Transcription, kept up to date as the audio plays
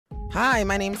Hi,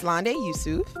 my name's Londe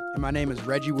Yusuf. And my name is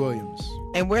Reggie Williams.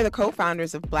 And we're the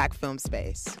co-founders of Black Film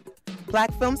Space.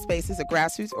 Black Film Space is a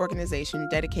grassroots organization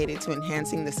dedicated to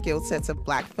enhancing the skill sets of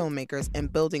Black filmmakers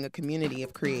and building a community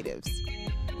of creatives.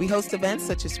 We host events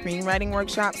such as screenwriting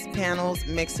workshops, panels,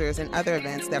 mixers, and other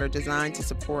events that are designed to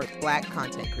support Black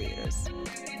content creators.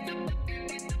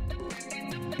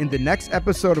 In the next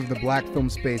episode of the Black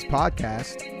Film Space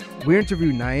podcast, we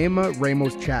interview Naima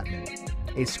Ramos-Chapman,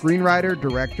 a screenwriter,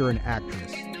 director, and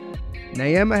actress.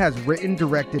 Naima has written,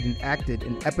 directed, and acted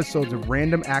in episodes of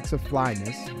Random Acts of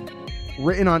Flyness,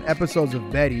 written on episodes of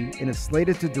Betty, and is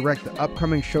slated to direct the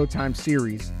upcoming Showtime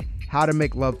series, How to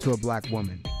Make Love to a Black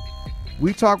Woman.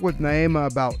 We talk with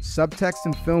Naima about subtext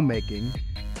in filmmaking,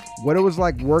 what it was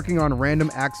like working on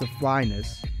Random Acts of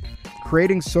Flyness,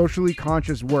 creating socially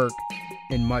conscious work,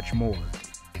 and much more.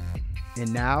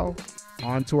 And now,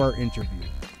 on to our interview.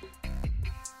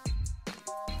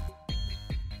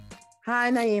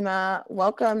 Hi, Naima.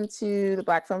 Welcome to the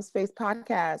Black Film Space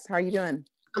podcast. How are you doing?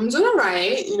 I'm doing all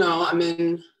right. You know, I'm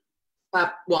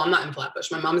not in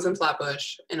Flatbush. My mom is in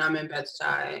Flatbush and I'm in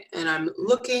Bed-Stuy, and I'm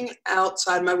looking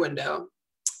outside my window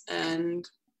and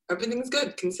everything's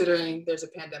good considering there's a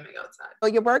pandemic outside.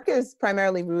 Well, your work is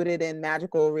primarily rooted in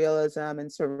magical realism and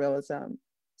surrealism.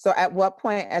 So at what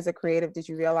point as a creative did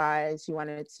you realize you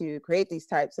wanted to create these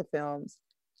types of films?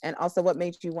 And also what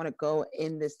made you want to go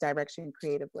in this direction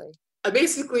creatively? I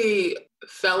basically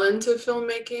fell into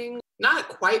filmmaking, not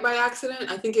quite by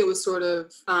accident. I think it was sort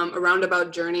of a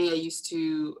roundabout journey. I used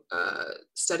to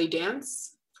study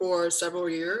dance for several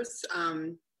years,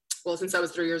 since I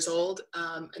was 3 years old.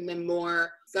 And then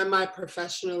more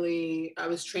semi-professionally, I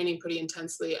was training pretty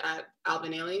intensely at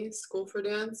Alvin Ailey School for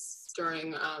Dance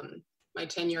during my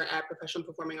tenure at Professional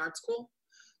Performing Arts School.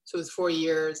 So it was 4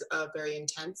 years of very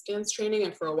intense dance training.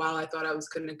 And for a while, I thought I was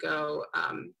going to go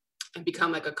and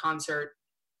become like a concert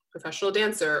professional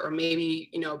dancer, or maybe,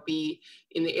 be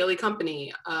in the Ailey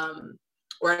company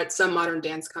or at some modern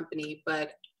dance company.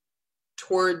 But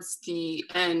towards the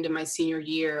end of my senior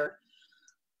year,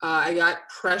 I got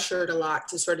pressured a lot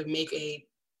to sort of make a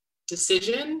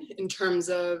decision in terms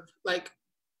of like,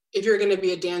 if you're going to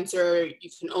be a dancer, you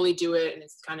can only do it, and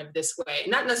it's kind of this way.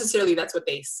 And not necessarily that's what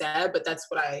they said, but that's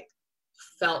what I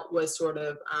felt was sort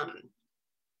of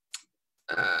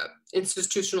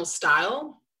institutional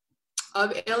style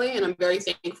of Ailey. And I'm very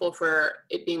thankful for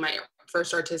it being my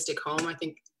first artistic home. I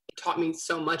think it taught me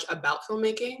so much about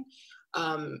filmmaking.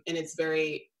 And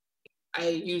I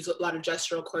use a lot of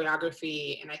gestural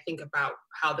choreography, and I think about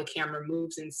how the camera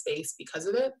moves in space because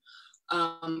of it.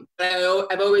 But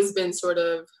I've always been sort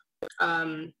of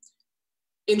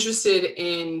interested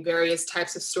in various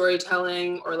types of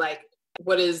storytelling, or like,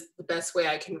 what is the best way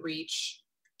I can reach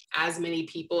as many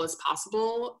people as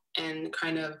possible and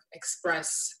kind of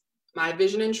express my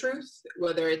vision and truth,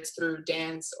 whether it's through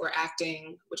dance or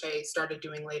acting, which I started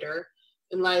doing later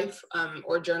in life,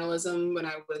 or journalism when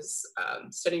I was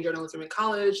studying journalism in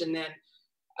college, and then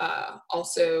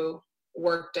also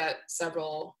worked at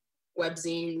several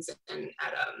webzines and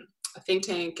at a think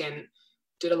tank, and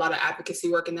did a lot of advocacy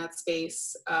work in that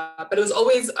space. But it was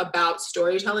always about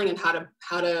storytelling and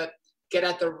how to get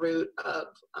at the root of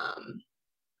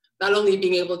not only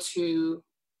being able to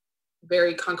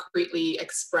very concretely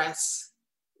express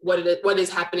what is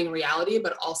happening in reality,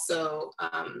 but also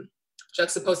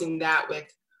juxtaposing that with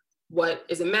what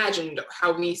is imagined, or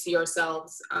how we see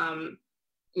ourselves,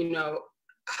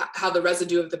 how the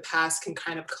residue of the past can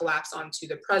kind of collapse onto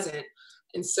the present.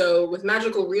 And so with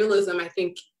magical realism, I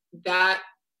think that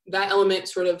element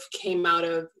sort of came out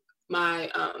of my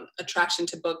attraction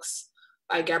to books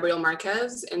by Gabriel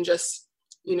Marquez, and just,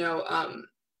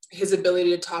 his ability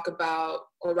to talk about,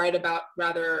 or write about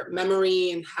rather,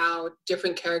 memory, and how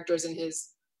different characters in his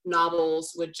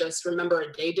novels would just remember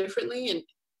a day differently. And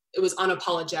it was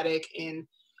unapologetic in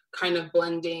kind of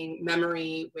blending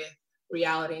memory with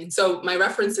reality. And so my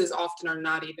references often are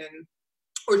not even,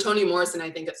 or Toni Morrison,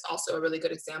 I think it's also a really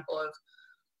good example of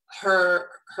her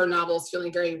novels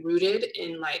feeling very rooted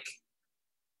in like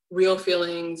real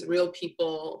feelings, real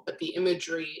people, but the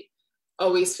imagery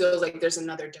always feels like there's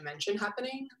another dimension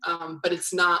happening, but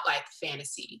it's not like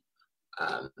fantasy.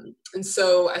 And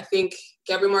so I think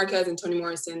Gabriel Marquez and Toni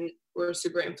Morrison were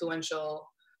super influential.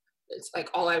 It's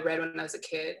like all I read when I was a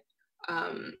kid,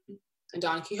 and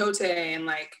Don Quixote, and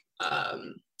like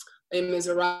Les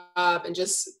Miserables, and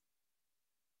just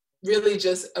really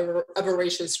just a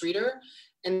voracious reader.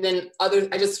 And then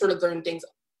I just sort of learned things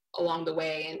along the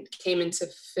way, and came into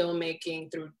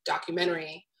filmmaking through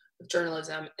documentary with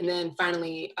journalism. And then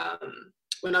finally,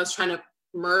 when I was trying to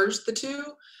merge the two,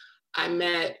 I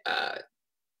met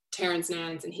Terrence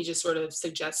Nance, and he just sort of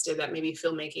suggested that maybe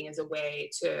filmmaking is a way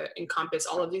to encompass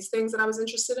all of these things that I was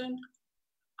interested in.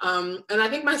 And I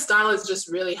think my style is just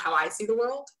really how I see the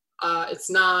world. It's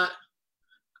not,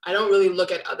 I don't really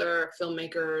look at other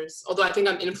filmmakers, although I think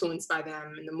I'm influenced by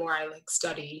them, and the more I like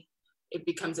study, it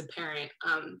becomes apparent.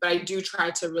 But I do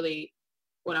try to really,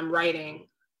 when I'm writing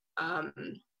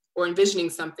or envisioning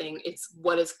something, it's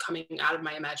what is coming out of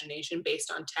my imagination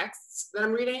based on texts that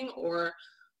I'm reading, or,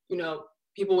 you know,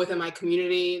 people within my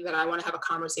community that I want to have a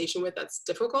conversation with that's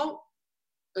difficult,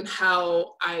 and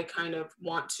how I kind of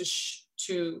want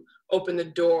to open the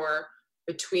door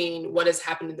between what has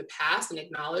happened in the past and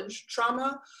acknowledge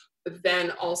trauma, but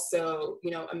then also,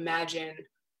 you know, imagine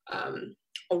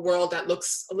a world that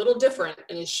looks a little different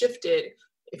and is shifted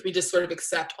if we just sort of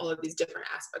accept all of these different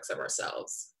aspects of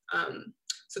ourselves.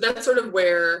 So that's sort of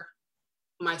where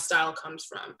my style comes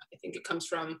from. I think it comes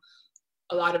from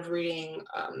a lot of reading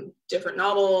different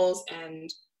novels, and,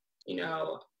 you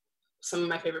know, some of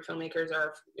my favorite filmmakers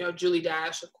are, you know, Julie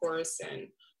Dash, of course, and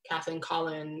Kathleen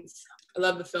Collins. I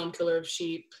love the film Killer of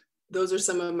Sheep. Those are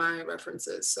some of my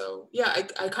references. So yeah,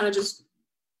 I kind of just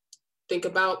think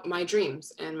about my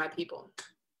dreams and my people.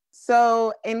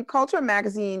 So in Culture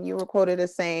Magazine, you were quoted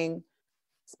as saying,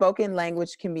 spoken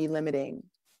language can be limiting.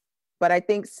 But I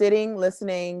think sitting,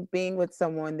 listening, being with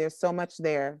someone, there's so much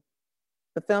there.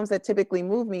 The films that typically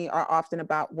move me are often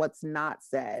about what's not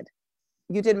said.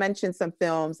 You did mention some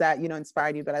films that, you know,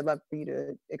 inspired you, but I'd love for you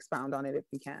to expound on it if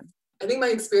you can. I think my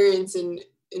experience in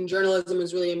journalism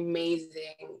was really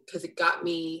amazing because it got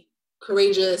me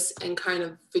courageous and kind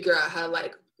of figure out how to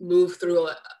like move through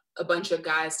a bunch of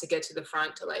guys to get to the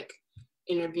front to like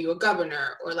interview a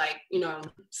governor, or like, you know,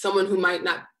 someone who might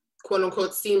not quote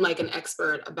unquote seem like an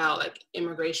expert about like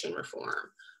immigration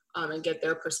reform, and get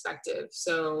their perspective.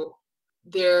 So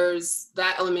there's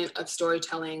that element of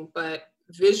storytelling, but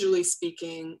visually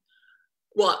speaking,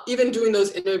 well, even doing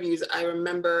those interviews, I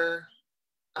remember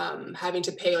having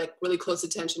to pay like really close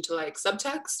attention to like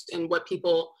subtext, and what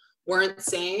people weren't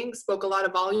saying spoke a lot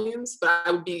of volumes, but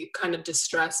I would be kind of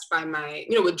distressed by my,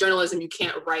 you know, with journalism, you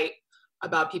can't write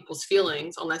about people's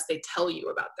feelings unless they tell you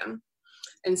about them.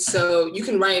 And so you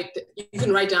can write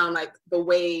down like the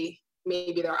way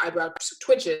maybe their eyebrow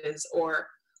twitches, or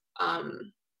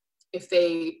if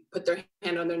they put their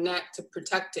hand on their neck to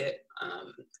protect it,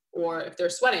 or if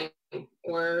they're sweating,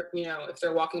 or, you know, if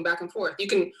they're walking back and forth. You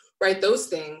can write those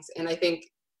things. And I think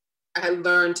I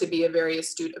learned to be a very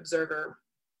astute observer.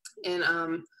 And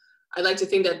I like to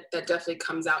think that that definitely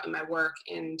comes out in my work.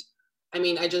 And I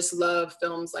mean, I just love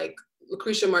films like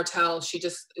Lucretia Martel. She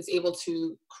just is able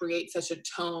to create such a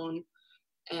tone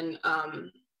and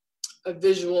a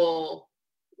visual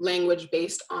language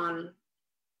based on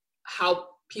how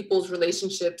people's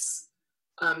relationships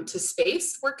to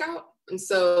space work out. And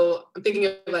so I'm thinking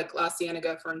of like La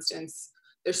Cienega, for instance.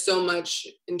 There's so much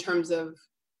in terms of,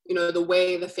 you know, the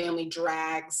way the family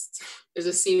drags. There's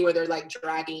a scene where they're like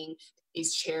dragging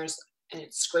these chairs and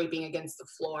it's scraping against the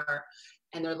floor,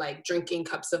 and they're like drinking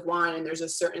cups of wine, and there's a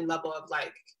certain level of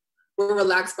like, we're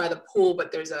relaxed by the pool,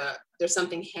 but there's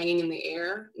something hanging in the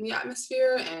air, in the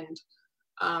atmosphere.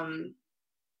 And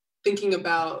thinking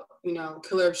about, you know,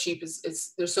 Killer of Sheep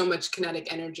is there's so much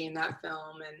kinetic energy in that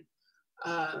film,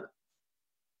 and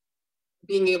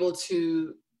being able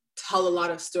to tell a lot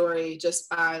of story just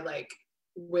by like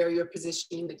where you're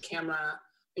positioning the camera,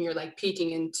 and you're like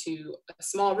peeking into a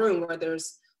small room where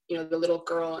there's, you know, the little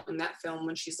girl in that film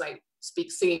when she's like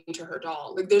singing to her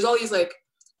doll. Like there's all these like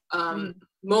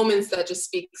moments that just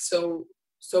speak so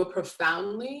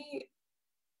profoundly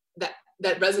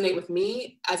that resonate with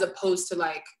me, as opposed to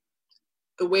like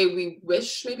the way we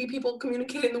wish maybe people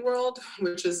communicate in the world,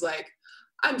 which is like,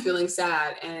 I'm feeling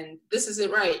sad and this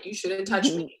isn't right, you shouldn't touch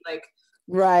me. Like,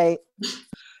 right.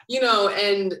 You know,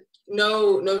 and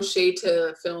no shade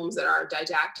to films that are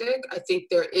didactic. I think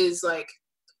there's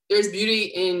beauty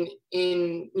in,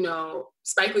 you know,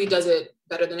 Spike Lee does it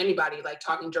better than anybody, like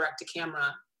talking direct to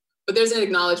camera, but there's an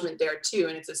acknowledgement there too,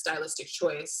 and it's a stylistic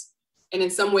choice. And in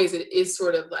some ways it is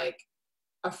sort of like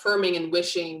affirming and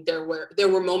wishing there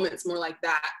were moments more like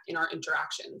that in our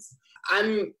interactions.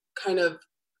 I'm kind of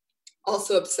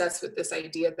also obsessed with this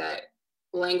idea that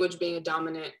language being a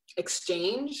dominant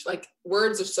exchange, like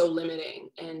words are so limiting.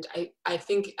 And I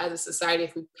think as a society,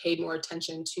 if we paid more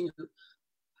attention to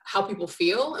how people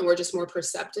feel and we're just more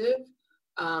perceptive,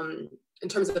 in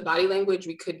terms of the body language,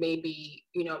 we could maybe,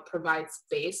 you know, provide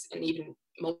space and even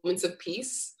moments of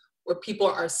peace where people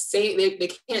are saying, they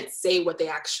can't say what they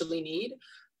actually need.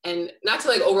 And not to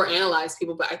like overanalyze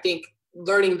people, but I think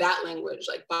learning that language,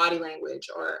 like body language,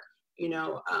 or, you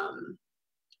know,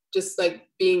 just like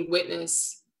being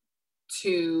witness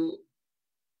to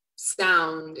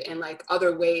sound and like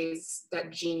other ways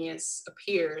that genius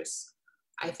appears,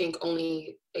 I think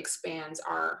only expands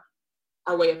our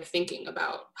way of thinking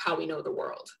about how we know the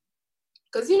world.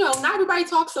 Because, you know, not everybody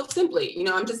talks so simply. You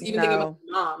know, I'm just even thinking about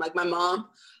my mom. Like my mom,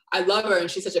 I love her and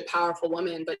she's such a powerful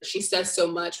woman, but she says so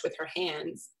much with her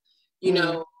hands, you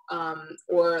know,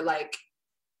 or like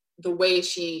the way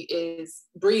she is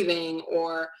breathing,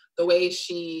 or the way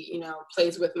she, you know,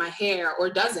 plays with my hair or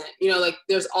doesn't, you know, like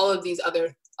there's all of these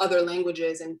other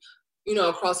languages, and, you know,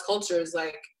 across cultures,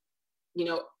 like, you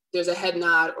know, there's a head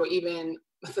nod, or even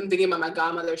I'm thinking about my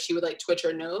godmother, she would like twitch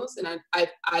her nose, and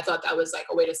I thought that was like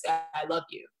a way to say I love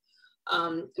you.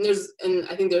 And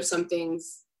I think there's some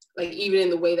things like even in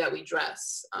the way that we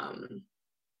dress,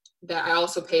 that I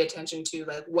also pay attention to,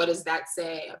 like what does that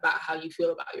say about how you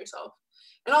feel about yourself?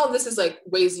 And all of this is like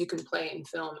ways you can play in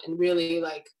film and really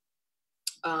like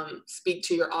speak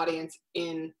to your audience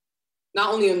in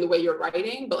not only in the way you're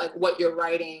writing, but like what you're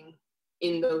writing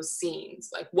in those scenes.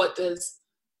 Like what does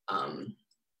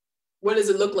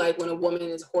it look like when a woman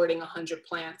is hoarding 100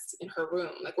 plants in her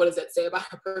room? Like what does that say about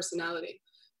her personality?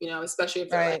 You know, especially if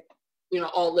they're like, you know,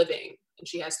 all living and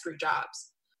she has 3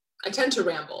 jobs. I tend to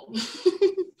ramble.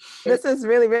 This is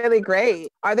really, really great.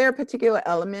 Are there particular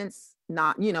elements,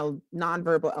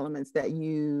 nonverbal elements that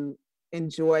you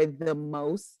enjoy the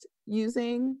most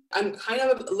using? I'm kind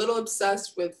of a little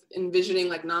obsessed with envisioning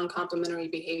like non-complimentary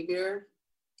behavior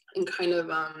and kind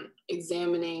of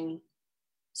examining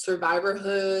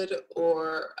survivorhood,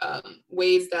 or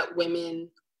ways that women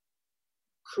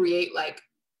create like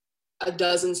a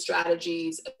dozen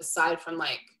strategies aside from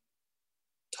like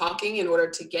talking in order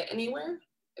to get anywhere,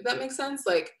 if that makes sense.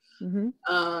 Like,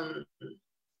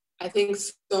 I think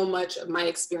so much of my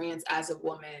experience as a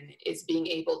woman is being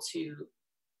able to,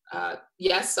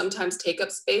 yes, sometimes take up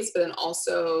space, but then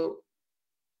also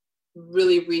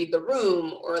really read the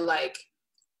room, or like,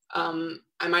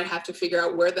 I might have to figure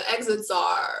out where the exits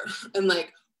are, and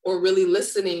like, or really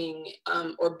listening,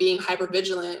 or being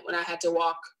hypervigilant when I had to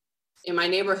walk in my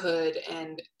neighborhood.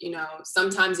 And, you know,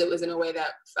 sometimes it was in a way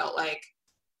that felt like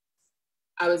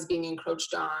I was being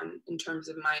encroached on in terms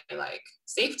of my like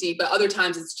safety, but other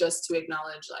times it's just to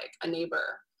acknowledge like a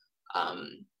neighbor,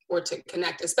 or to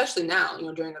connect, especially now, you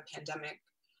know, during a pandemic.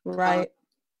 Right.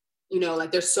 You know,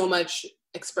 like there's so much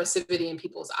expressivity in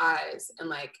people's eyes, and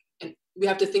like, and we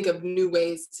have to think of new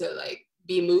ways to like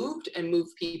be moved and move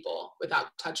people without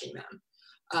touching them.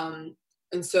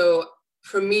 And so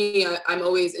for me, I'm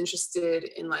always interested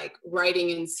in like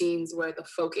writing in scenes where the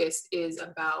focus is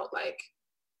about like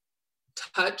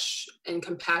touch and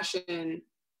compassion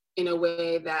in a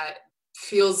way that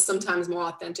feels sometimes more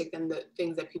authentic than the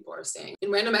things that people are saying.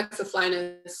 In Random Acts of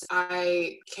Flyness,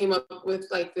 I came up with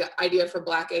like the idea for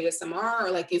Black ASMR,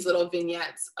 or like these little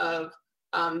vignettes of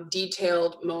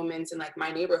detailed moments in like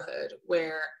my neighborhood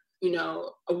where, you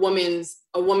know, a woman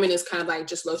is kind of like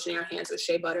just lotioning her hands with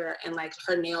shea butter, and like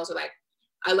her nails are like,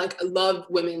 I love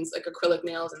women's like acrylic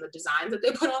nails and the designs that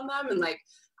they put on them. And like,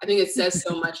 I think it says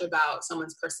so much about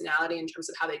someone's personality in terms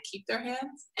of how they keep their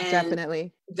hands. And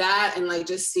definitely that, and like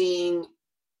just seeing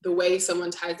the way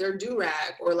someone ties their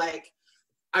do-rag, or like,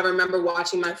 I remember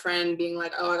watching my friend being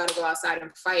like, oh, I gotta go outside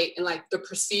and fight. And like the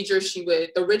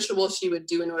ritual she would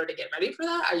do in order to get ready for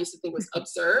that, I used to think was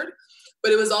absurd.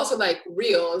 But it was also like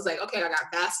real. It was like, okay, I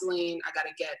got Vaseline, I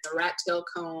gotta get the rat tail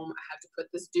comb, I have to put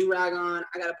this do-rag on,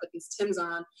 I gotta put these Timbs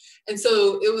on. And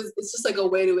so it's just like a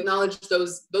way to acknowledge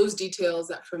those details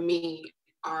that for me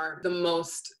are the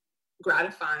most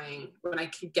gratifying when I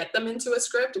can get them into a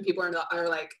script and people are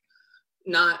like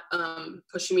not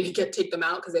pushing me to take them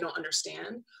out because they don't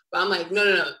understand. But I'm like,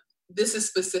 no, this is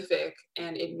specific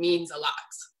and it means a lot.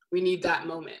 We need that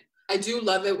moment. I do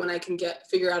love it when I can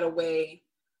figure out a way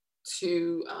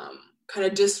to kind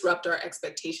of disrupt our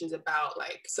expectations about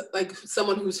like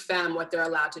someone who's femme, what they're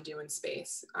allowed to do in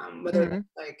space, whether that's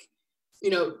like, you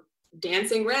know,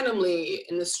 dancing randomly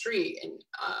in the street and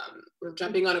or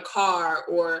jumping on a car,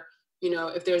 or, you know,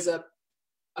 if there's a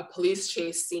police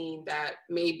chase scene that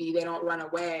maybe they don't run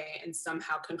away and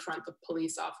somehow confront the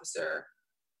police officer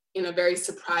in a very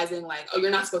surprising, like, oh,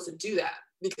 you're not supposed to do that,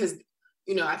 because,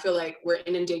 you know, I feel like we're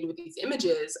inundated with these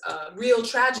images of real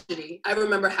tragedy. I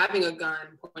remember having a gun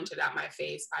pointed at my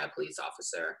face by a police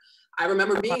officer. I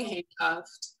remember being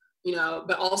handcuffed, you know,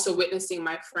 but also witnessing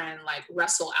my friend like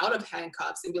wrestle out of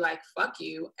handcuffs and be like, fuck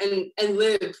you, and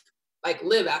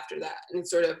live after that. And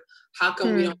it's sort of, how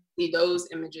come we don't see those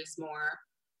images more?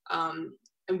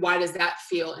 And why does that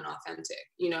feel inauthentic?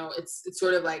 You know, it's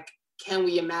sort of like, can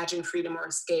we imagine freedom or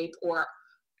escape,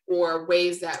 or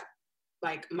ways that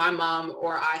like my mom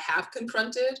or I have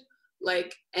confronted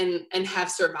like, and have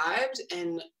survived,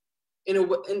 and in a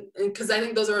and because I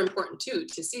think those are important too,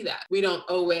 to see that we don't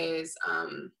always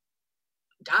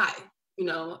die, you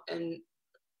know, and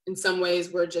in some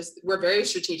ways we're very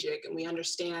strategic, and we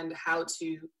understand how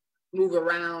to move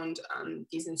around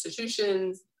these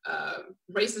institutions,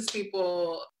 racist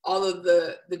people, all of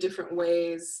the different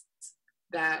ways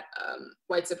that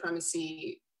white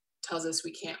supremacy tells us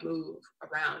we can't move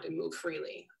around and move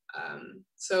freely.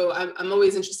 So I'm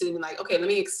always interested in like, okay, let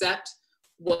me accept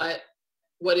what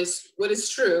is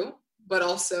true, but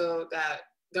also that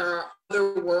there are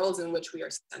other worlds in which we are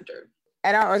centered.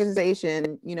 At our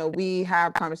organization, you know, we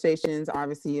have conversations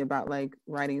obviously about like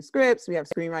writing scripts. We have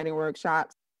screenwriting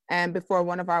workshops. And before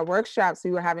one of our workshops,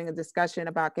 we were having a discussion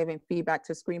about giving feedback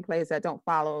to screenplays that don't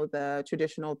follow the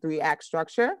traditional 3-act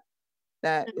structure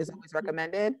that is always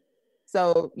recommended.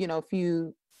 So, you know, if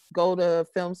you go to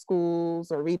film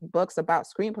schools or read books about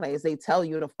screenplays, they tell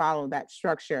you to follow that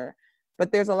structure.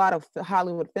 But there's a lot of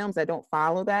Hollywood films that don't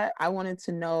follow that. I wanted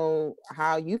to know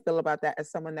how you feel about that as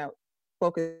someone that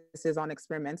focuses on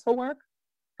experimental work.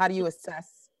 How do you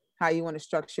assess how you want to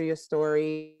structure your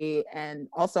story? And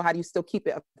also, how do you still keep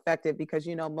it effective? Because,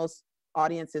 you know, most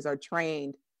audiences are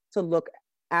trained to look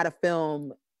at a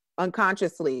film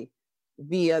unconsciously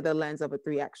via the lens of a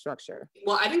 3-act structure.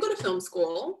 Well, I didn't go to film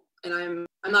school, and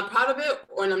I'm not proud of it,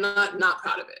 or I'm not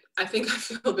proud of it. I think I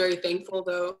feel very thankful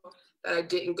though that I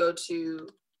didn't go to,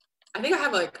 I think I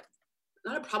have like,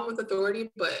 not a problem with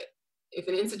authority, but if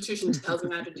an institution tells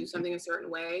me I have to do something a certain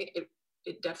way,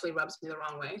 it definitely rubs me the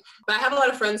wrong way. But I have a lot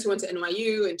of friends who went to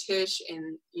NYU and Tisch,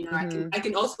 and you know, I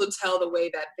can also tell the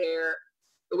way that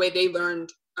the way they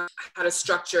learned how to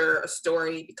structure a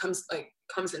story comes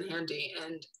in handy.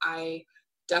 And I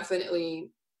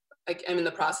definitely like am in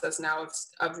the process now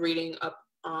of reading up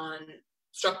on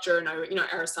structure, and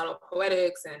Aristotle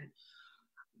poetics,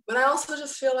 but I also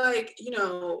just feel like, you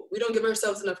know, we don't give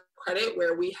ourselves enough credit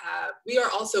where we are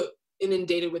also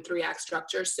inundated with 3-act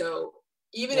structure. So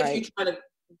even if you try to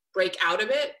break out of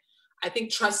it, I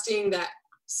think trusting that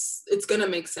it's gonna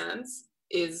make sense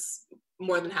is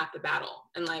more than half the battle.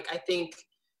 And like, I think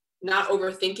not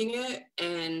overthinking it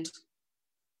and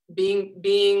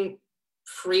being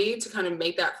free to kind of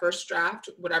make that first draft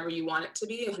whatever you want it to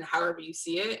be and however you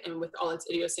see it, and with all its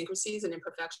idiosyncrasies and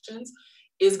imperfections,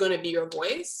 is going to be your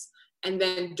voice. And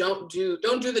then don't do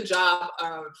the job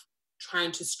of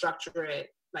trying to structure it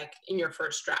like in your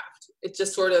first draft. It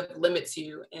just sort of limits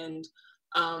you. And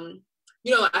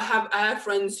you know, I have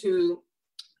friends who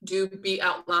do beat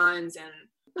outlines, and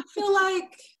I feel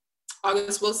like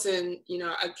August Wilson, you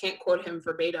know, I can't quote him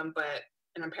verbatim,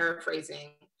 and I'm paraphrasing.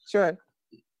 Sure.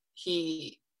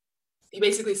 He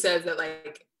basically says that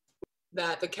like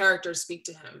that the characters speak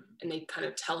to him and they kind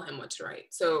of tell him what to write.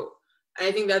 So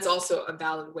I think that's also a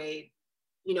valid way,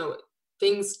 you know,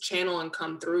 things channel and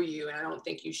come through you, and I don't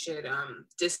think you should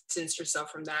distance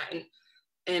yourself from that.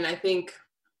 And I think,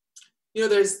 you know,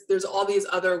 there's all these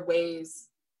other ways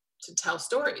to tell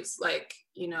stories. Like,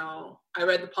 you know, I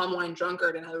read The Palm Wine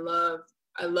Drunkard, and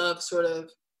I love sort of,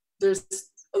 there's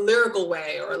a lyrical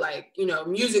way, or like, you know,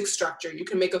 music structure. You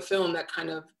can make a film that kind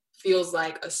of feels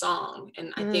like a song.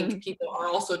 And I think people are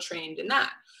also trained in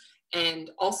that.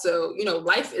 And also, you know,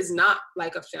 life is not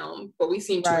like a film, but we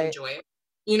seem to enjoy it,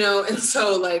 you know? And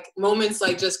so like moments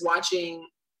like just watching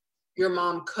your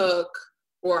mom cook,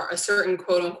 or a certain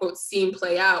quote unquote scene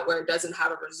play out where it doesn't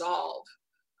have a resolve,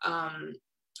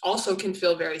 also can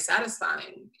feel very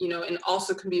satisfying, you know, and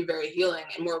also can be very healing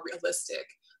and more realistic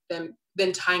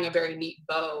than tying a very neat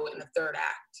bow in the 3rd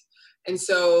act. And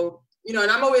so, you know,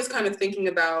 and I'm always kind of thinking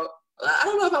about, I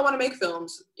don't know if I want to make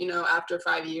films, you know, after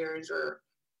 5 years, or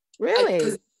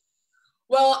really.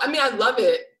 Well, I mean, I love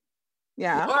it.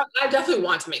 Yeah. Or I definitely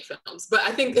want to make films, but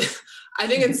I think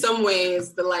in some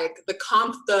ways the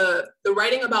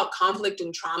writing about conflict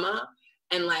and trauma,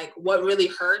 and like what really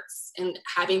hurts, and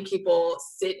having people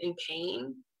sit in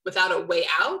pain without a way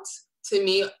out, to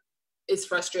me is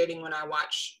frustrating when I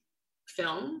watch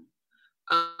film,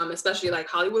 especially like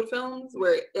Hollywood films,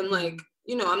 where I'm like,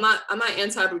 you know, I'm not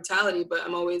anti-brutality, but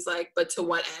I'm always like, but to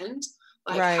what end?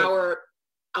 Like, how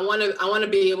I want to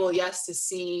be able, yes, to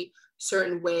see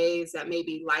certain ways that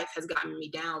maybe life has gotten me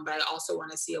down, but I also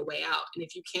want to see a way out. And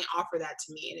if you can't offer that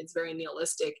to me, and it's very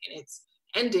nihilistic and it's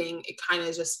ending, it kind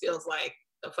of just feels like,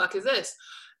 the fuck is this?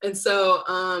 And so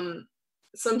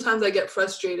sometimes I get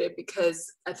frustrated,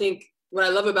 because I think what I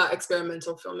love about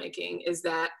experimental filmmaking is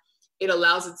that it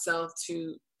allows itself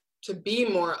to be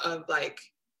more of like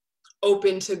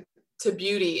open to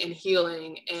beauty and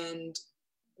healing, and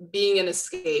being an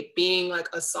escape, being like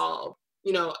a solve.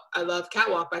 You know, I love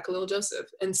Catwalk by Khalil Joseph.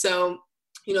 And so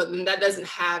you know, then that doesn't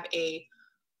have a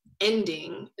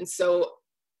ending. And so,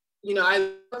 you know,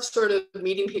 I love sort of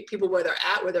meeting people where they're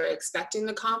at, where they're expecting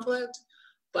the conflict,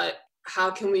 but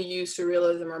how can we use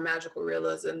surrealism or magical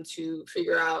realism to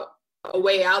figure out a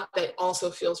way out that also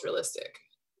feels realistic,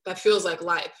 that feels like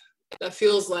life, that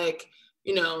feels like,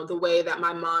 you know, the way that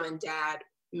my mom and dad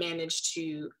managed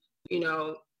to, you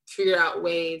know, figure out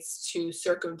ways to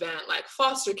circumvent like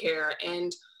foster care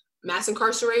and mass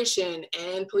incarceration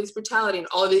and police brutality and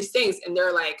all of these things. And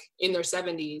they're like in their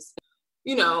 70s,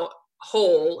 you know,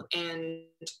 whole and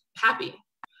happy.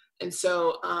 And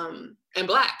so, and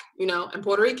Black, you know, and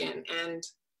Puerto Rican, and,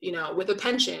 you know, with a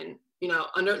pension, you know,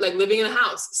 under like living in a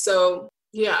house. So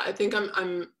yeah, I think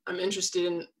I'm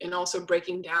interested in also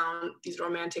breaking down these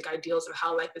romantic ideals of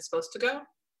how life is supposed to go.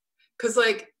 Cause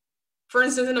like, for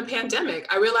instance, in a pandemic,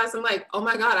 I realized I'm like, oh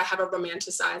my God, I have a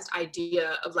romanticized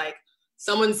idea of like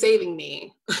someone saving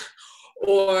me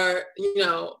or, you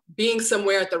know, being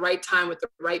somewhere at the right time with the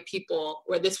right people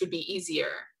where this would be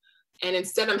easier. And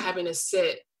instead I'm having to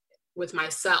sit with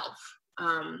myself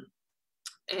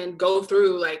and go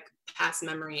through like past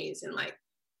memories and like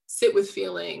sit with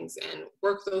feelings and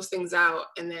work those things out,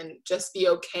 and then just be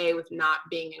okay with not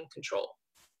being in control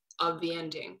of the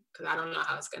ending, because I don't know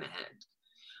how it's going to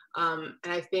end.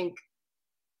 And I think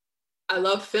I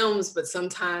love films, but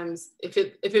sometimes if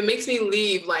it makes me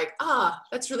leave like,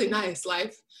 that's really nice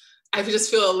life, I just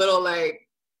feel a little like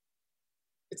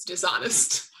it's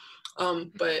dishonest.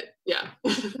 But yeah.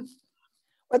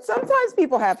 But sometimes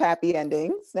people have happy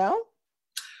endings, no?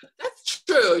 That's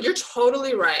true. You're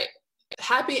totally right.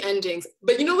 Happy endings.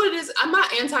 But you know what it is? I'm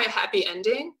not anti-happy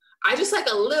ending. I just like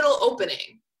a little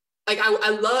opening. Like I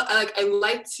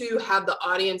like to have the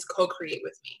audience co-create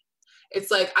with me. It's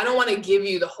like, I don't want to give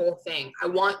you the whole thing. I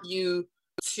want you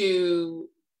to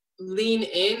lean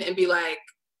in and be like,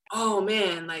 oh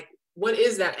man, like, what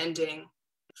is that ending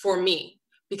for me?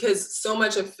 Because so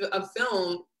much of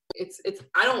film,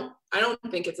 I don't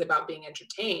think it's about being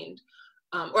entertained,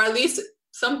 or at least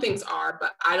some things are,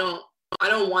 but I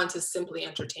don't want to simply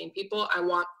entertain people. I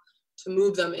want to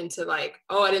move them into like,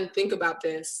 oh, I didn't think about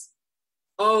this.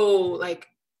 Oh, like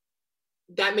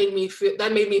that made me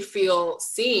feel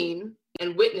seen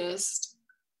and witnessed,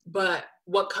 but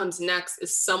what comes next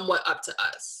is somewhat up to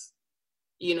us.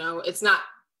 You know,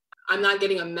 I'm not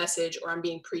getting a message or I'm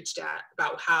being preached at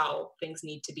about how things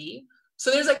need to be.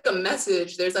 So there's like a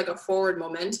message, there's like a forward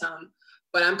momentum,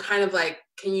 but I'm kind of like,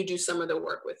 can you do some of the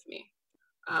work with me?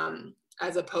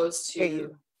 As opposed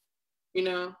to, you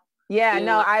know? Yeah,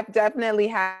 no, I've definitely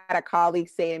had a colleague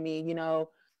say to me, you know,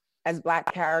 as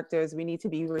Black characters, we need to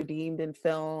be redeemed in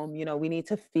film, you know, we need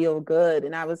to feel good.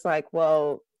 And I was like,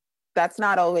 well, that's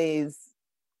not always,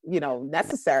 you know,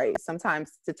 necessary.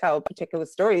 Sometimes to tell particular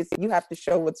stories, you have to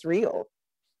show what's real.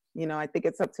 You know, I think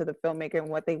it's up to the filmmaker and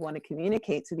what they want to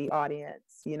communicate to the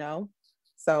audience, you know?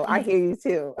 So I hear you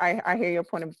too. I hear your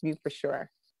point of view for sure.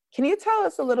 Can you tell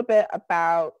us a little bit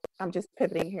about, I'm just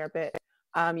pivoting here a bit,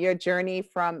 your journey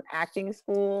from acting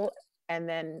school and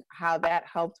then how that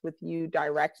helped with you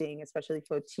directing, especially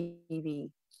for TV?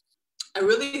 I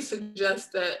really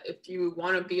suggest that if you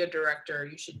want to be a director,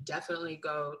 you should definitely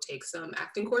go take some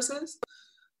acting courses.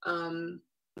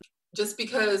 Just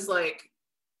because like,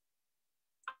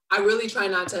 I really try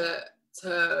not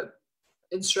to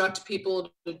instruct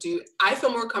people to do, I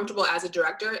feel more comfortable as a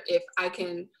director if I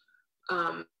can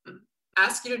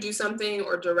ask you to do something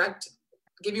or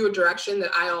give you a direction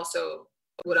that I also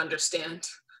would understand,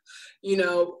 you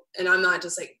know, and I'm not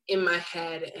just like in my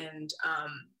head. And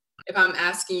if I'm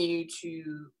asking you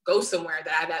to go somewhere,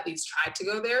 that I've at least tried to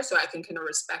go there so I can kind of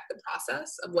respect the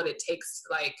process of what it takes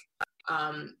to like,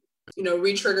 you know,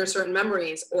 re-trigger certain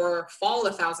memories or fall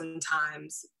 1,000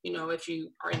 times, you know, if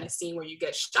you are in a scene where you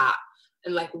get shot,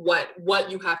 and like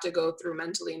what you have to go through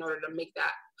mentally in order to make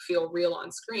that feel real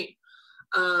on screen.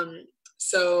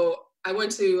 So I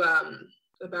went to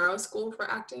the Barrow School for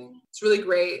Acting. It's really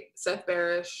great. Seth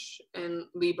Barish and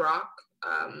Lee Brock,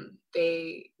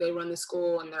 they run the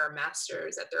school and they're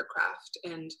masters at their craft.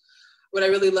 And what I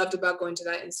really loved about going to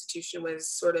that institution was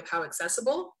sort of how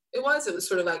accessible it was. It was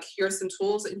sort of like, here's some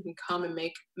tools that you can come and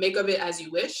make of it as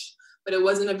you wish, but it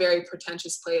wasn't a very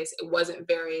pretentious place. It wasn't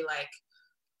very like,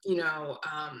 you know,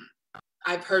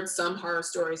 I've heard some horror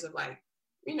stories of like,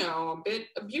 you know, a bit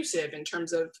abusive in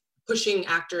terms of pushing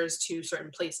actors to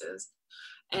certain places.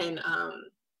 And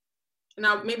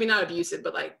now maybe not abusive,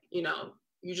 but like, you know,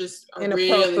 you just are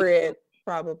inappropriate, really,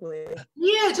 probably.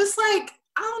 Yeah, just like,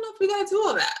 I don't know if we gotta do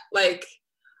all that. Like,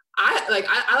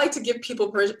 I like to give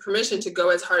people permission to go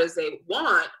as hard as they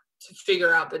want to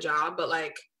figure out the job, but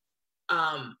like,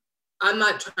 I'm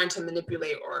not trying to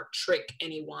manipulate or trick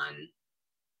anyone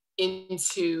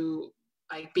into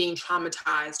like being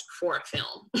traumatized for a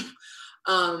film.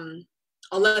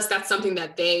 Unless that's something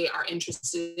that they are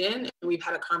interested in. And we've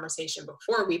had a conversation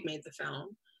before we've made the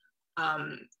film.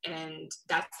 And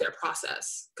that's their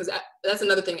process. Because that's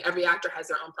another thing, every actor has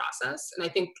their own process. And I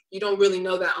think you don't really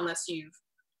know that unless you've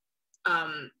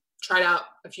tried out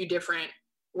a few different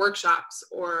workshops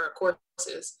or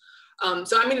courses.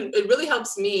 So I mean, it really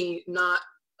helps me not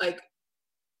like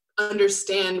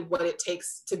understand what it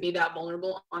takes to be that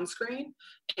vulnerable on screen,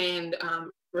 and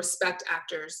respect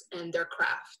actors and their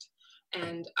craft.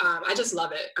 And I just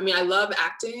love it. I mean, I love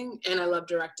acting and I love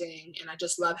directing, and I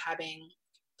just love having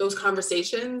those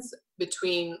conversations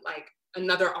between like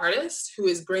another artist who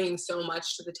is bringing so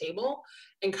much to the table,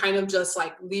 and kind of just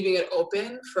like leaving it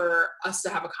open for us to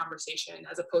have a conversation,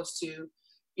 as opposed to,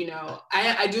 you know,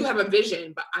 I do have a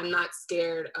vision, but I'm not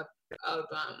scared of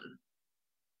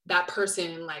that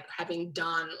person like having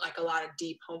done like a lot of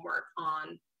deep homework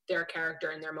on their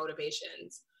character and their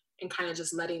motivations, and kind of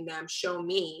just letting them show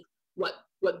me what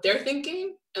they're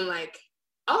thinking, and like,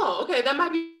 oh, okay, that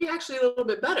might be actually a little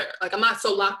bit better. Like, I'm not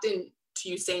so locked in to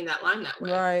you saying that line that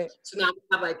way. Right. So now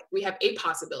we have 8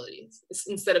 possibilities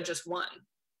instead of just 1.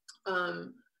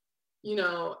 You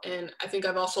know, and I think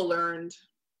I've also learned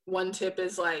one tip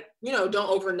is like, you know, don't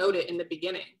overnote it in the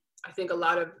beginning. I think a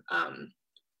lot of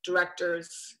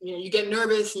directors, you know, you get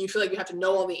nervous and you feel like you have to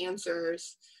know all the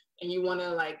answers and you want to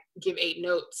like give 8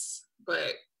 notes,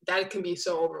 but that can be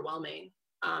so overwhelming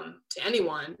to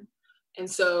anyone. And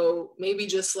so maybe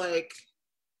just like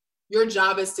your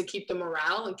job is to keep the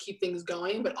morale and keep things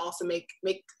going, but also make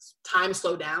time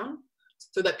slow down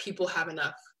so that people have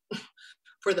enough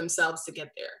for themselves to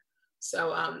get there.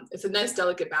 So it's a nice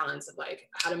delicate balance of like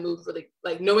how to move, really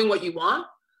like knowing what you want,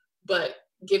 but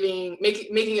making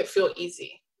it feel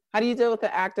easy. How do you deal with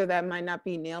the actor that might not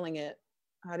be nailing it?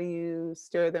 How do you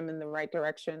steer them in the right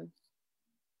direction?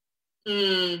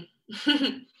 I'm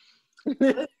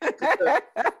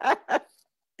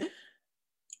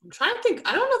trying to think.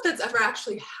 I don't know if that's ever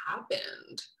actually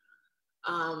happened.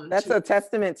 That's a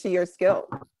testament to your skill.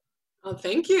 Oh,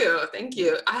 thank you.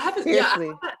 I haven't. Seriously.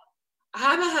 Yeah, I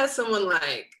haven't had someone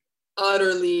like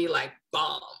utterly like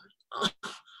bomb.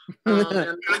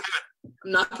 I'm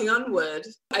knocking on wood.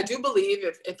 I do believe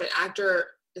if an actor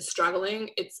is struggling,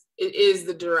 it is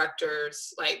the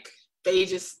directors, like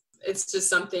it's just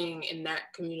something in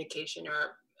that communication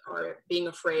or being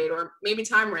afraid, or maybe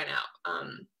time ran out.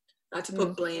 Not to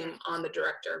put blame on the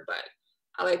director, but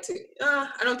I like to,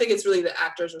 I don't think it's really the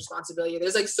actor's responsibility.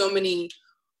 There's like so many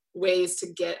ways to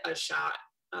get a shot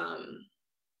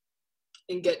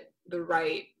and get the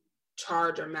right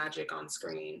charge or magic on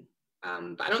screen.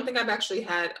 But I don't think I've actually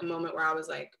had a moment where I was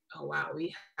like, oh wow,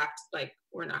 we have to, like,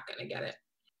 we're not gonna get it.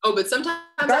 Oh, but sometimes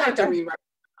I have to rewrite.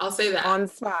 I'll say that. On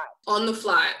the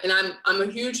fly. And I'm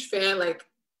a huge fan. Like,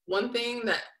 one thing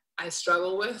that I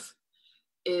struggle with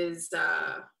is,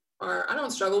 or I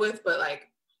don't struggle with, but like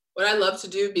what I love to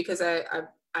do, because I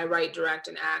write, direct,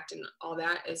 and act and all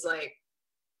that, is like,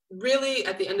 really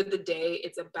at the end of the day,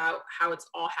 it's about how it's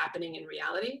all happening in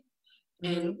reality.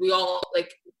 And we all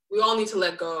need to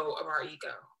let go of our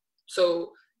ego.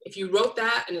 So if you wrote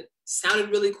that and it sounded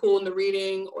really cool in the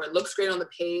reading, or it looks great on the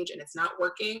page and it's not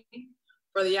working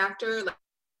for the actor, like,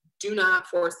 do not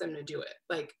force them to do it.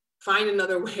 Like, find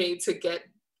another way to get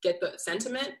the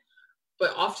sentiment.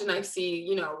 But often I see,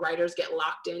 you know, writers get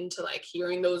locked into like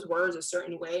hearing those words a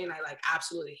certain way, and I like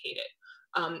absolutely hate it.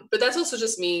 But that's also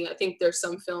just me. I think there's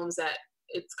some films that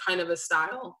it's kind of a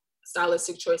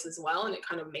stylistic choice as well, and it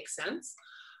kind of makes sense.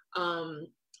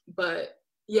 But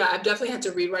yeah, I've definitely had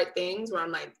to rewrite things where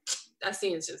I'm like, that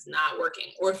scene is just not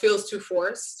working, or it feels too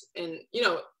forced. And, you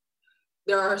know,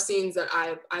 there are scenes that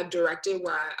I've directed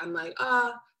where I'm like,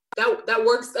 that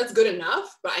works, that's good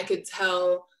enough, but I could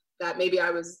tell that maybe I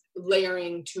was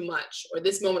layering too much, or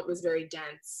this moment was very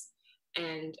dense,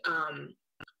 and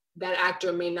that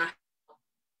actor may not,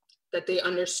 that they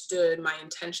understood my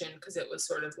intention, because it was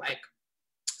sort of like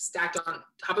stacked on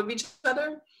top of each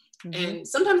other. And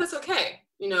sometimes that's okay.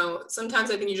 You know, sometimes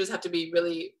I think you just have to be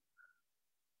really,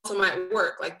 also might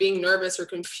work, like being nervous or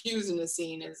confused in the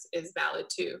scene is valid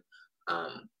too.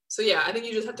 So yeah, I think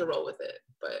you just have to roll with it.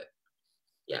 But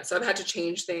yeah, so I've had to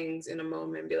change things in a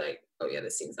moment and be like, oh yeah,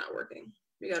 this scene's not working.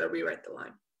 We got to rewrite the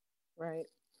line. Right.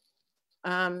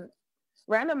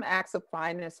 Random Acts of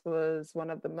Flyness was one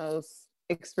of the most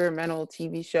experimental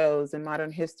TV shows in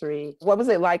modern history. What was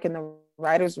it like in the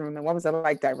writer's room, and what was it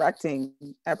like directing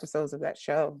episodes of that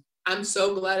show? I'm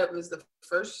so glad it was the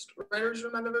first writer's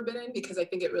room I've ever been in, because I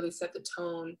think it really set the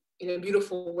tone in a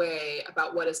beautiful way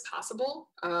about what is possible.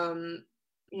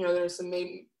 You know, there's some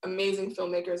amazing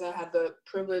filmmakers I had the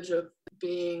privilege of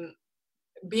being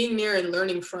near and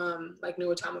learning from, like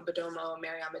Nuotama Badomo,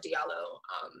 Mariama Diallo,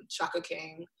 Shaka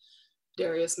King,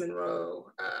 Darius Monroe,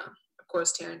 of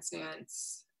course, Terrence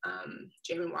Nance,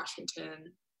 Jamin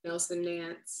Washington, Nelson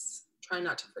Nance, trying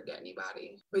not to forget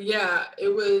anybody. But yeah,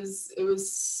 it was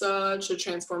such a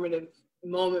transformative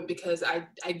moment, because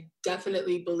I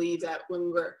definitely believe that when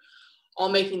we were all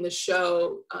making the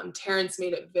show, Terrence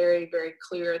made it very, very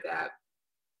clear that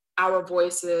our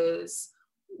voices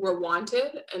were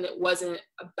wanted, and it wasn't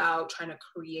about trying to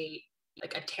create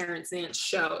like a Terrence Nance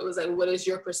show. It was like, what is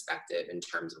your perspective in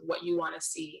terms of what you want to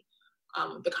see,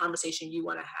 the conversation you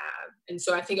want to have? And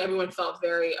so I think everyone felt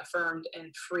very affirmed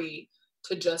and free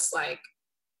to just like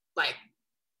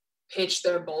pitch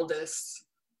their boldest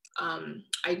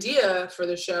idea for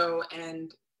the show,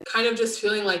 and kind of just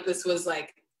feeling like this was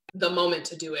like the moment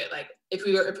to do it. Like if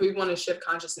we want to shift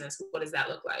consciousness, what does that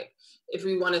look like? If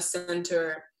we want to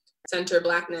center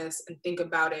Blackness and think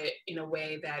about it in a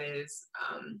way that is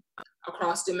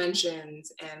across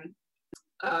dimensions and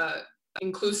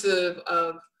inclusive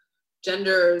of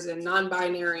genders and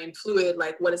non-binary and fluid,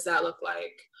 like what does that look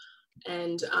like?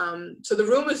 And so the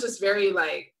room was just very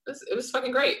like, it was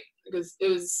fucking great, because it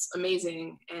was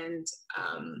amazing. And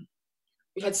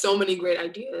we had so many great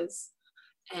ideas,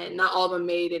 and not all of them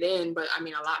made it in, but I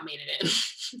mean, a lot made it in.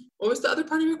 What was the other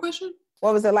part of your question?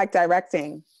 What was it like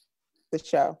directing the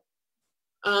show?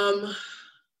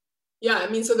 Yeah, I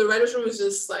mean, so the writer's room was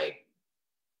just like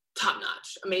top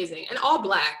notch, amazing, and all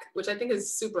Black, which I think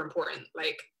is super important.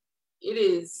 Like it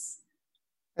is.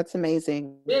 That's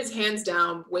amazing. It is hands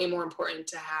down way more important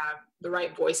to have the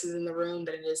right voices in the room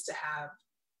than it is to have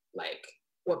like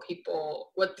what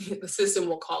the system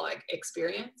will call like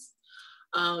experience.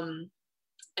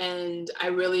 And I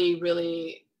really,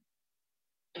 really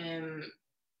am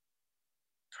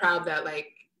proud that like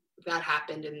that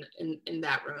happened in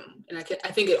that room. And I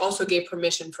think it also gave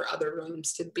permission for other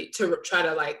rooms to try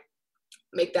to like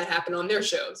make that happen on their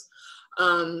shows.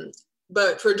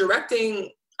 But for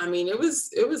directing, I mean, it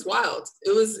was wild.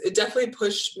 It definitely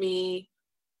pushed me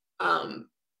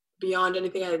beyond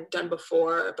anything I had done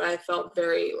before, but I felt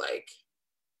very like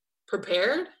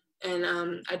prepared. And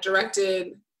I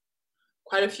directed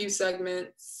quite a few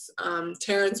segments.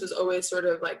 Terrence was always sort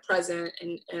of like present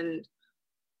and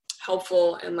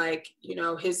helpful, and like, you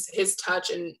know, his touch,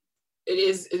 and it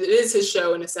is his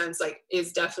show in a sense, like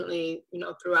is definitely, you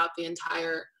know, throughout the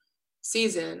entire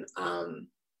season.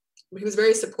 He was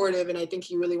very supportive, and I think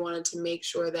he really wanted to make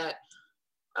sure that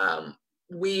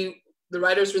the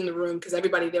writers were in the room, because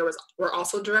everybody there were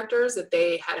also directors, that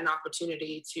they had an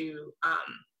opportunity to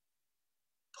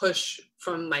push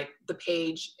from like the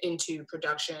page into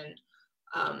production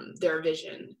their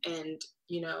vision. And,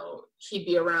 you know, he'd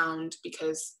be around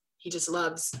because he just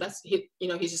loves,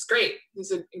 he's just great.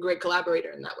 He's a great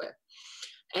collaborator in that way.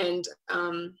 And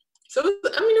so,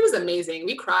 it was amazing.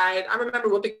 We cried. I remember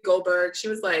Whoopi Goldberg, she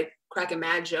was like cracking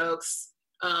mad jokes.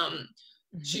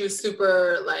 She was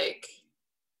super like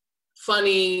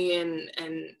funny and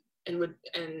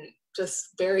just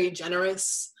very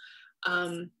generous.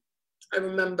 I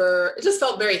remember it just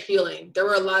felt very healing. There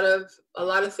were a lot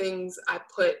of things I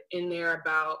put in there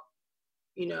about,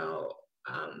 you know,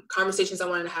 conversations I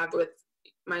wanted to have with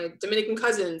my Dominican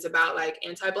cousins about like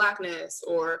anti-Blackness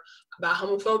or about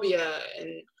homophobia, and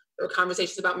there were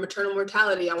conversations about maternal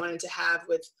mortality I wanted to have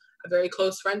with a very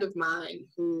close friend of mine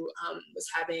who was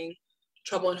having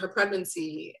trouble in her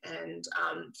pregnancy, and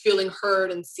feeling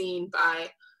heard and seen by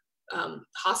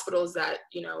hospitals that,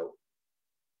 you know,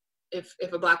 if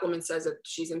a Black woman says that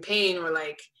she's in pain or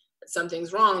like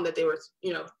something's wrong, that they were,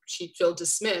 you know, she'd feel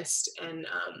dismissed,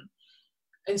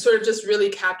 and sort of just really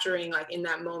capturing like in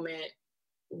that moment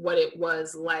what it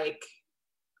was like,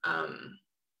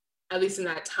 at least in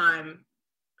that time,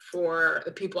 for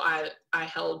the people I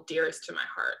held dearest to my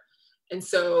heart. And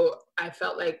so I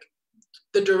felt like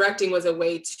the directing was a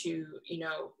way to, you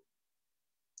know,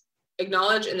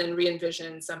 acknowledge and then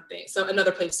re-envision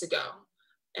another place to go.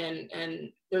 And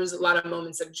there was a lot of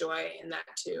moments of joy in that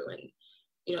too. And,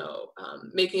 you know,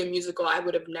 making a musical, I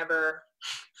would have never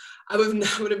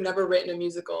written a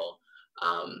musical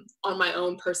on my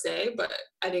own per se, but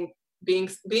I think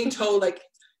being told like,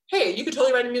 hey, you could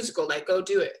totally write a musical, like go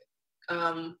do it.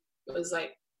 It was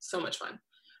like so much fun.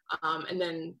 And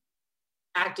then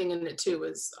acting in it too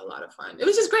was a lot of fun. It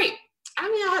was just great. I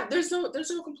mean, there's no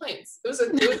complaints. It was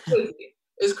crazy.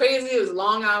 It was crazy. It was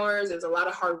long hours. It was a lot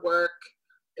of hard work.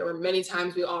 There were many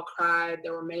times we all cried.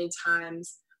 There were many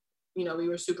times, you know, we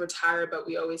were super tired, but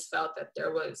we always felt that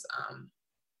there was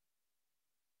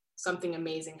something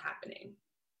amazing happening.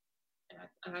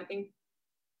 And I think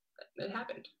that it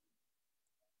happened.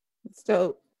 It's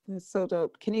dope. It's so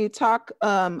dope. Can you talk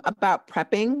about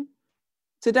prepping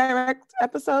to direct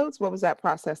episodes? What was that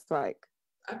process like?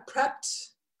 I prepped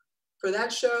for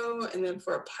that show and then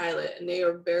for a pilot, and they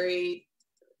were very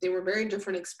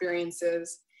different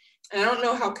experiences. And I don't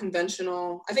know how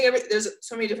conventional, I think there's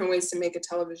so many different ways to make a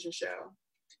television show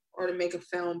or to make a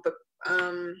film, but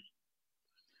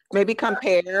maybe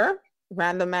compare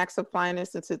Random Acts of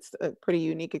Flyness, since it's a pretty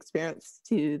unique experience,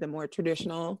 to the more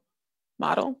traditional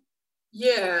model.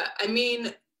 Yeah, I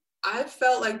mean, I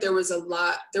felt like there was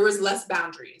less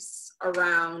boundaries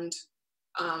around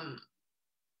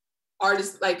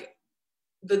artists. Like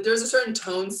there's a certain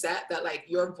tone set that like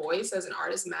your voice as an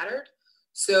artist mattered.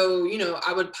 So, you know,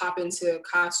 I would pop into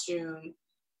costume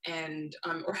and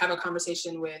or have a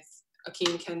conversation with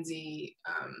Akeem Kenzie,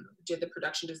 who did the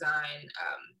production design,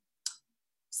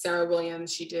 Sarah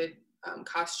Williams, she did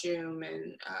costume,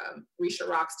 and Risha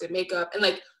Rocks did makeup. And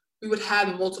like, we would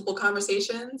have multiple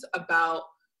conversations about,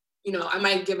 you know, I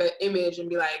might give an image and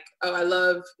be like, oh, I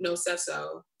love No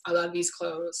Sesso. I love these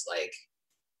clothes. Like,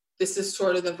 this is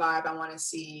sort of the vibe I want to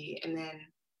see. And then,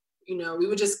 you know, we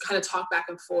would just kind of talk back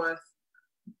and forth.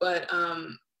 But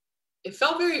it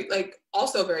felt very, like,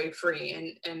 also very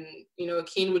free. And you know,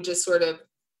 Akeem would just sort of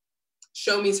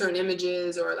show me certain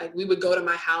images, or like we would go to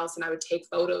my house and I would take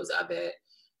photos of it.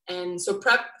 And so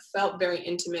prep felt very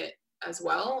intimate as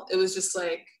well. It was just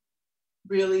like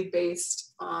really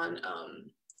based on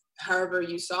however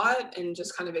you saw it, and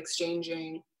just kind of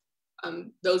exchanging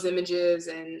those images.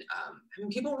 And I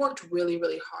mean, people worked really,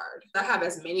 really hard. I have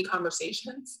as many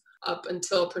conversations up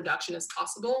until production as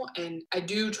possible. And I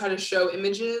do try to show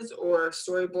images or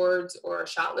storyboards or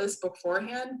shot lists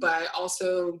beforehand, but I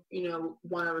also, you know,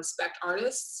 want to respect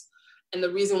artists. And the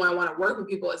reason why I want to work with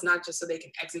people is not just so they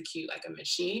can execute like a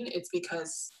machine. It's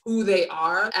because who they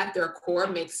are at their core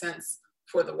makes sense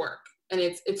for the work. And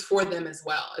it's for them as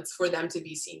well. It's for them to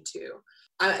be seen too.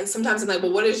 Sometimes I'm like,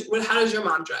 well, how does your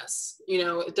mom dress? You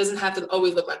know, it doesn't have to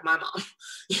always look like my mom,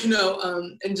 you know,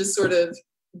 and just sort of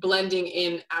blending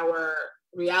in our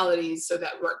realities so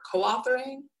that we're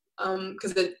co-authoring.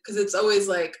 Because it's always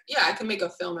like, yeah, I can make a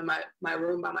film in my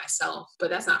room by myself, but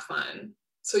that's not fun.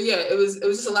 So yeah, it was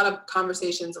just a lot of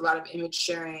conversations, a lot of image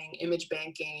sharing, image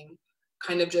banking,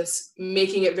 kind of just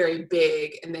making it very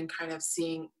big, and then kind of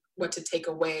seeing what to take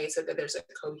away so that there's a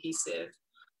cohesive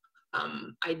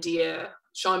idea.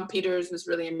 Sean Peters was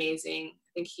really amazing. I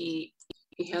think he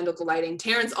handled the lighting.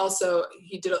 Terrence also,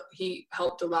 he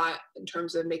helped a lot in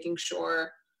terms of making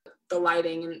sure the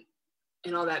lighting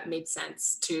and all that made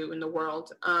sense too in the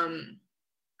world.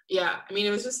 Yeah, I mean,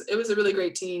 it was a really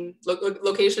great team.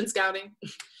 Location scouting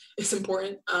is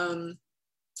important.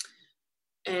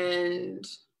 And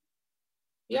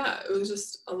yeah, it was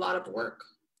just a lot of work,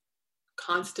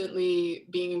 constantly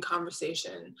being in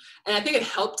conversation. And I think it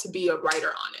helped to be a writer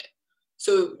on it.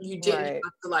 So you didn't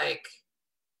have to like,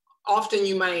 often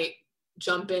you might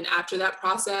jump in after that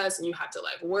process and you have to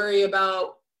like worry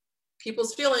about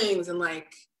people's feelings and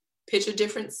like pitch a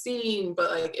different scene.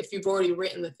 But like, if you've already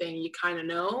written the thing, you kind of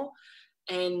know.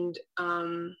 And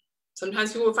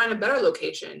sometimes people will find a better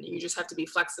location. You just have to be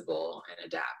flexible and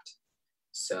adapt.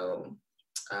 So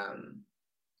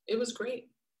it was great.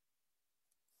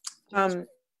 Can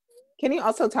you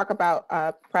also talk about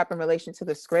prep in relation to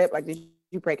the script? Like, did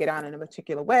you break it down in a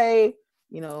particular way?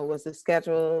 You know, was the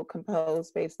schedule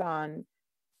composed based on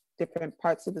different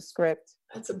parts of the script?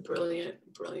 That's a brilliant,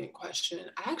 brilliant question.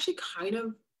 I actually kind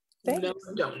of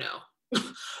don't know.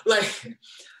 Like,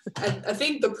 I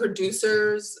think the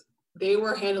producers, they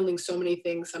were handling so many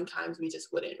things. Sometimes we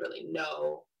just wouldn't really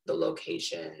know the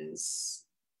locations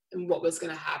and what was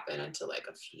going to happen until like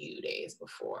a few days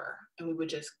before, and we would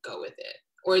just go with it.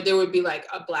 Or there would be like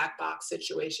a black box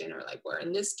situation, or like, we're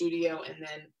in this studio, and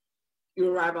then you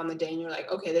arrive on the day and you're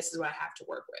like, okay, this is what I have to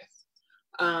work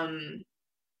with.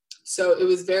 So it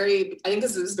was I think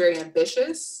this was very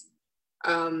ambitious.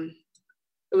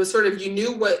 It was sort of, you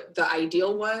knew what the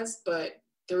ideal was, but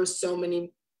there were so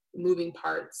many moving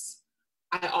parts.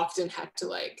 I often had to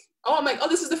like, I'm like,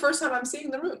 this is the first time I'm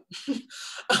seeing the room.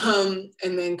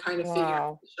 And then kind of figure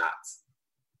out the shots.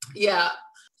 Yeah.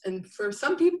 And for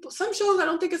some people, some shows, I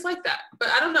don't think it's like that, but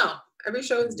I don't know. Every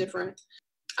show is different.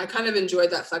 I kind of enjoyed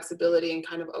that flexibility and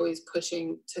kind of always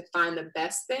pushing to find the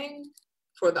best thing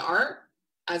for the art,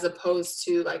 as opposed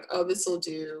to like, this will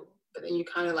do. But then you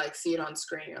kind of like see it on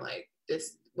screen. You're like,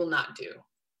 this will not do.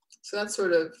 So that's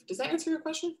sort of, does that answer your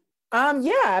question?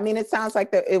 Yeah, I mean, it sounds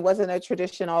like it wasn't a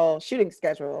traditional shooting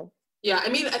schedule. Yeah, I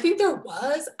mean, I think there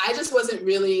was. I just wasn't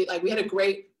really, like, we had a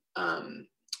great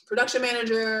production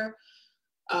manager.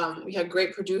 We had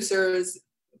great producers,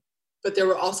 but there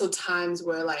were also times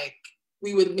where, like,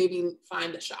 we would maybe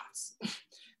find the shots,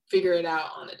 figure it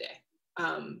out on a day.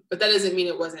 But that doesn't mean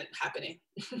it wasn't happening.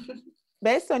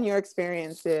 Based on your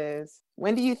experiences,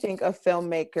 when do you think a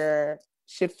filmmaker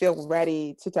should feel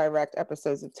ready to direct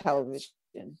episodes of television?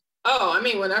 Oh, I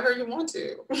mean, whenever you want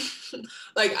to.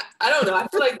 Like, I don't know. I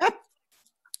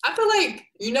feel like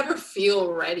you never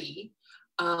feel ready.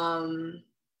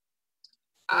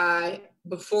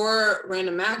 Before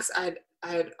Random Acts, I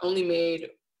had only made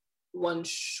one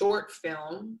short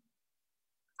film.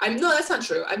 No, that's not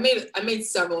true. I made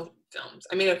several films.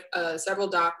 I made several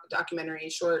documentary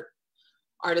short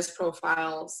artist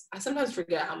profiles. I sometimes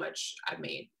forget how much I've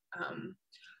made.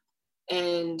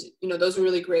 And, you know, those were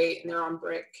really great, and they're on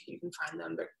Brick. You can find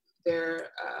them. They're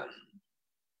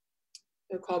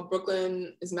called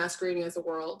Brooklyn is Masquerading as a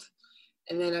World.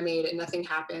 And then I made Nothing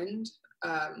Happened,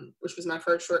 which was my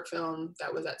first short film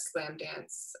that was at Slam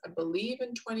Dance, I believe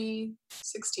in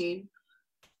 2016.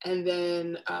 And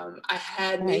then I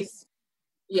had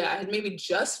maybe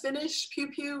just finished Pew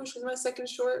Pew, which was my second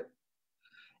short.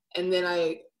 And then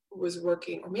I was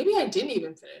working, or maybe I didn't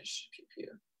even finish Pew Pew.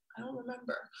 I don't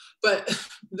remember. But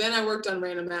then I worked on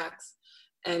Random Acts,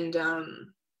 and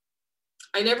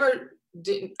I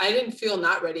didn't feel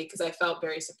not ready, because I felt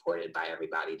very supported by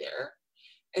everybody there.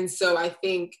 And so I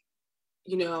think,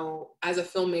 you know, as a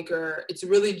filmmaker, it's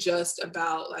really just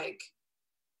about, like,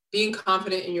 being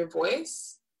confident in your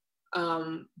voice,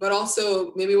 but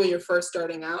also maybe when you're first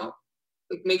starting out,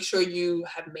 like, make sure you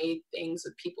have made things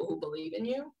with people who believe in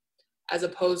you, as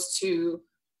opposed to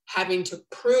having to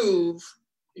prove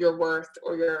your worth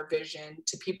or your vision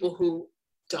to people who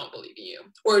don't believe in you,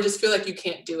 or just feel like you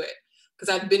can't do it. Because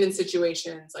I've been in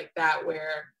situations like that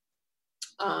where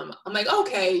I'm like,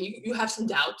 okay, you have some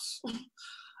doubts,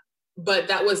 but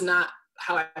that was not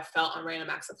how I felt on Random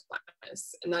Acts of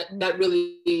Flyness. And that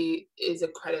really is a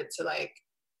credit to, like,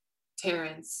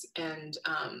 Terrence and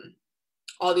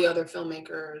all the other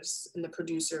filmmakers and the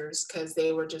producers, because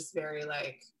they were just very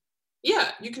like,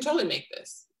 yeah, you can totally make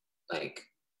this. Like,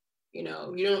 you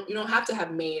know, you don't have to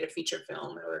have made a feature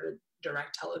film in order to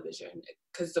direct television,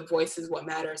 because the voice is what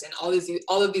matters. And all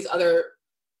of these other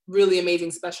really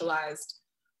amazing specialized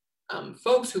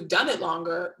folks who've done it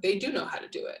longer, they do know how to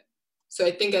do it. So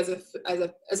I think as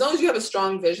long as you have a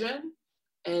strong vision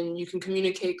and you can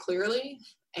communicate clearly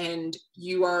and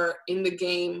you are in the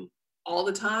game all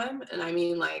the time, and I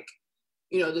mean, like,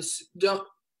 you know, don't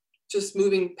just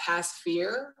moving past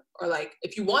fear, or, like,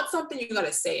 if you want something, you got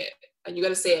to say it, and you got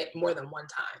to say it more than one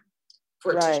time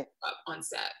for it to show up on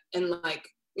set. And, like,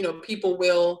 you know, people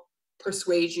will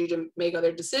persuade you to make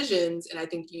other decisions, and I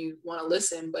think you want to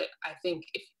listen. But I think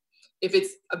if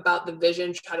it's about the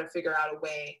vision, try to figure out a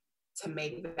way to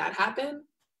make that happen,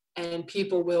 and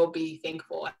people will be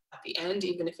thankful at the end,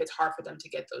 even if it's hard for them to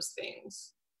get those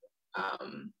things.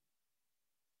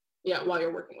 While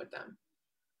you're working with them.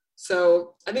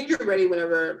 So I think you're ready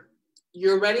whenever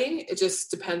you're ready. It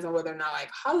just depends on whether or not, like,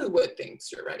 Hollywood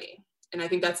thinks you're ready. And I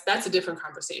think that's a different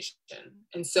conversation.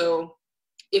 And so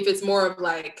if it's more of,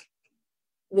 like,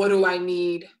 what do I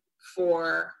need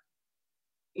for,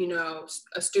 you know,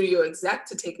 a studio exec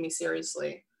to take me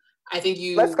seriously, I think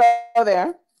let's go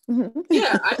there.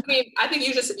 Yeah, I mean, I think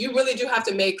you really do have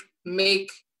to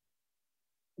make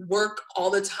work all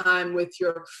the time with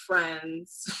your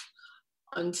friends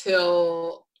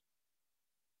until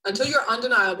you're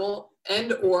undeniable,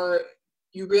 and or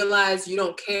you realize you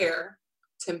don't care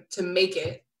to make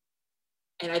it.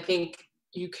 And I think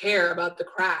you care about the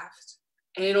craft,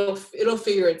 and it'll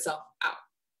figure itself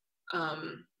out.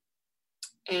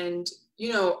 And,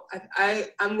 you know,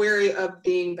 I'm wary of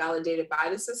being validated by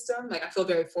the system. Like, I feel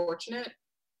very fortunate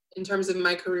in terms of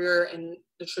my career and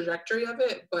the trajectory of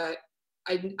it, but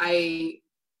I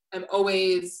am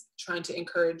always trying to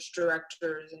encourage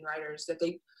directors and writers that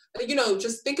they, you know,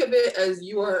 just think of it as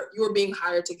you are being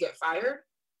hired to get fired.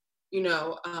 You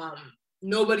know,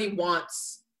 nobody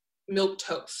wants milk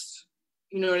toast.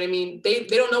 You know what I mean? They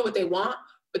don't know what they want,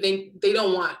 but they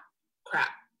don't want crap.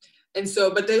 And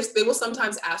so, but they will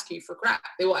sometimes ask you for crap.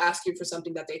 They will ask you for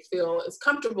something that they feel is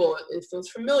comfortable. It feels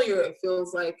familiar. It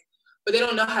feels like, but they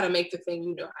don't know how to make the thing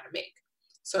you know how to make.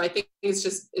 So I think it's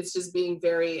just being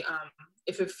very,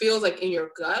 if it feels like in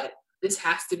your gut, this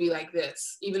has to be like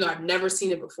this, even though I've never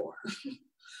seen it before,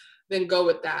 then go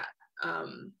with that.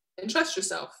 And trust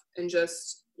yourself, and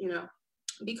just, you know,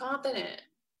 be confident.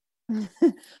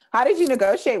 How did you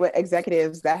negotiate with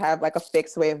executives that have like a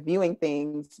fixed way of viewing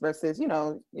things versus, you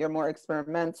know, your more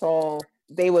experimental,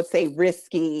 they would say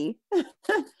risky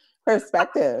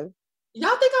perspective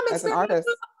Y'all think I'm as an experimental? artist?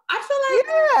 I feel like,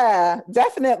 Yeah,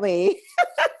 definitely.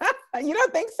 You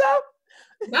don't think so?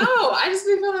 no, I just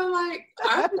be feeling like,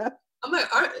 I'm like,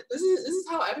 this is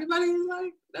how everybody is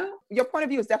like, no. Your point of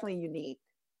view is definitely unique.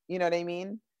 You know what I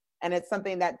mean? And it's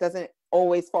something that doesn't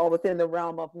always fall within the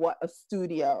realm of what a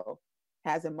studio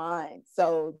has in mind.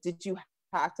 So did you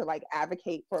have to like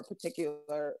advocate for a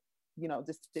particular, you know,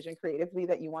 decision creatively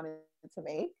that you wanted to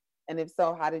make? And if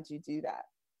so, how did you do that?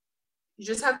 You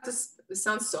just have to, it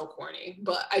sounds so corny,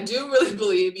 but I do really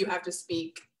believe you have to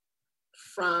speak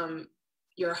from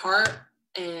your heart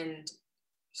and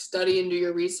study and do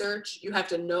your research. You have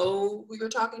to know who you're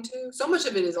talking to. So much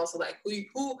of it is also like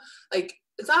who like,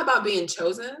 it's not about being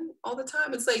chosen all the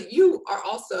time. It's like you are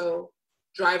also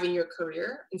driving your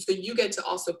career. And so you get to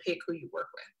also pick who you work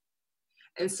with.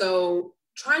 And so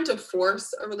trying to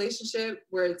force a relationship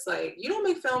where it's like, you don't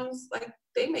make films like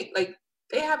they make, like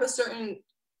they have a certain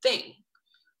thing.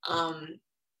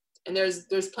 And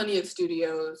there's plenty of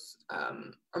studios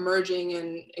emerging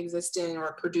and existing,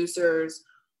 or producers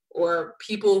or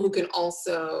people who can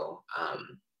also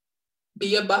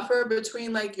be a buffer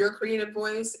between like your creative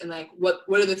voice and like what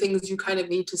are the things you kind of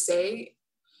need to say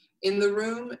in the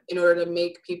room in order to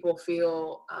make people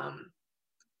feel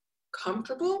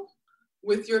comfortable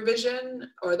with your vision,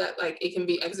 or that like it can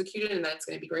be executed and that's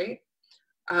going to be great.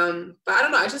 But I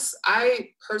don't know, I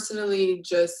personally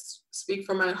just speak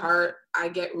from my heart. I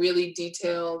get really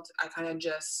detailed. I kind of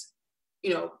just,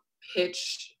 you know,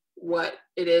 pitch what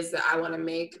it is that I want to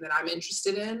make, that I'm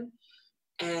interested in.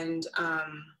 And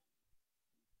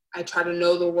I try to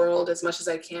know the world as much as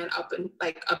I can up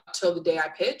till the day I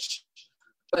pitch.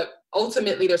 But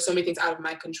ultimately there's so many things out of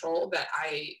my control that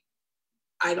I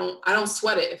don't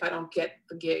sweat it if I don't get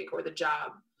the gig or the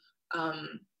job.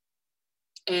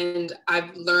 And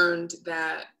I've learned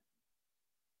that,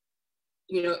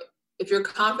 you know, if you're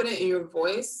confident in your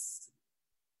voice,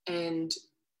 and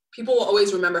people will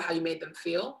always remember how you made them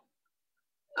feel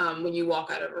when you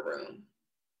walk out of a room.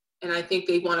 And I think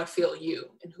they want to feel you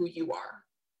and who you are.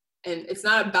 And it's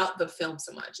not about the film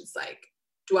so much. It's like,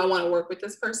 do I want to work with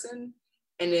this person?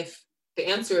 And if the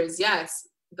answer is yes,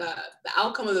 the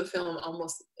outcome of the film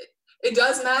almost, it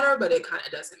does matter, but it kind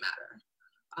of doesn't matter.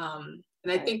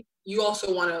 And I think you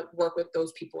also want to work with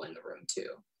those people in the room too.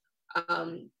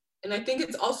 And I think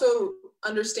it's also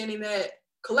understanding that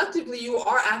collectively you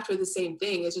are after the same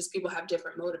thing. It's just people have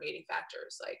different motivating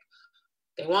factors. Like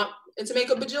they want it to make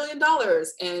 $1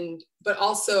 bajillion, but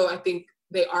also I think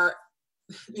they are,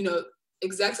 you know,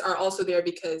 execs are also there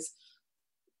because,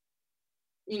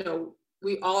 you know,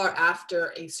 we all are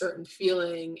after a certain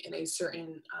feeling and a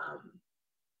certain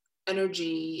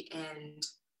energy and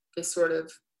this sort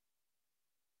of,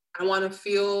 I want to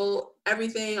feel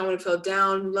everything. I want to feel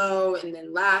down, low, and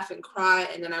then laugh and cry.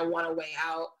 And then I want a way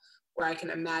out where I can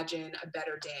imagine a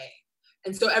better day.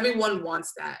 And so everyone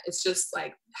wants that. It's just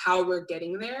like how we're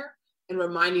getting there and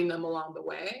reminding them along the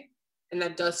way. And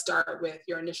that does start with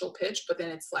your initial pitch, but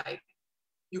then it's like,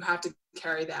 you have to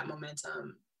carry that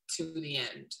momentum to the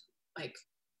end, like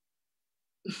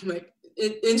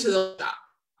into the shop.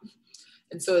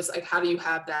 And so it's like, how do you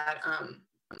have that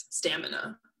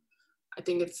stamina? I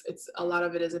think it's a lot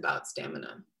of it is about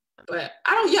stamina. But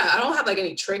I don't have like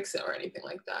any tricks or anything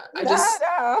like that. I wish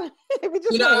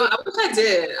I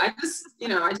did.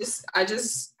 I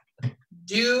just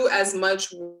do as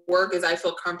much work as I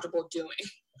feel comfortable doing.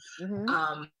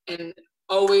 Mm-hmm. And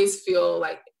always feel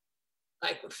like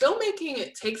filmmaking,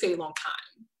 it takes a long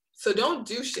time. So don't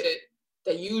do shit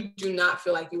that you do not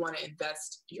feel like you want to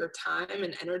invest your time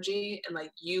and energy and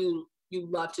like you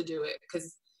love to do it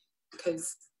because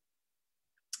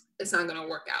it's not gonna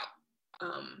work out.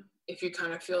 If you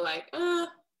kind of feel like,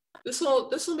 this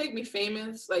will make me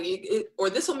famous, like or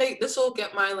this will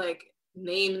get my like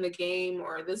name in the game,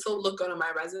 or this will look good on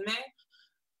my resume,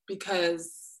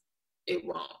 because it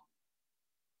won't,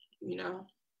 you know,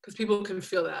 because people can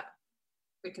feel that.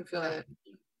 They can feel that.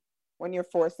 When you're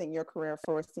forcing your career,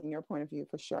 forcing your point of view,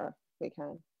 for sure, they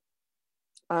can.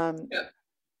 Yeah.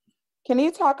 Can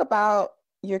you talk about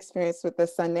your experience with the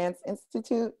Sundance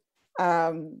Institute?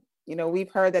 You know, we've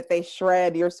heard that they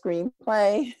shred your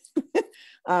screenplay.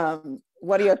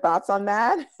 What are your thoughts on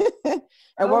that?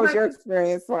 And what was your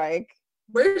experience like?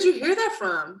 Where did you hear that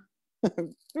from?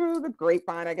 Through the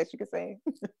grapevine, I guess you could say.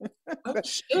 Oh,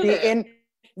 shit.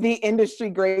 The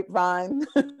industry grapevine.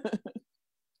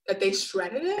 That they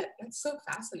shredded it? That's so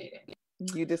fascinating.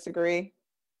 You disagree?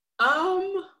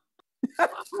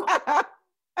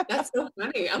 That's so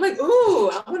funny. I'm like, ooh,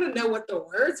 I want to know what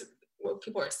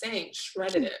people are saying.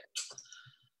 Shredded it.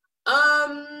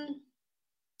 I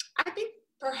think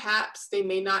perhaps they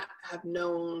may not have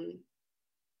known.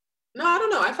 No, I don't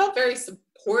know. I felt very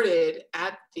supported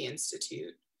at the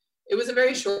Institute. It was a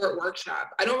very short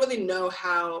workshop. I don't really know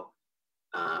how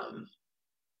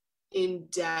in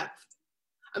depth.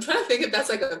 I'm trying to think if that's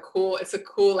like it's a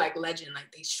cool like legend,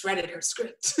 like they shredded her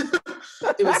script.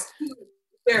 It was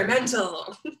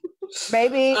experimental.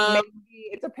 Maybe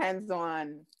it depends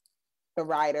on the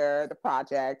writer, the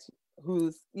project,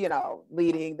 who's,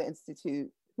 leading the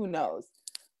Institute, who knows?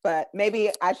 But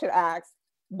maybe I should ask,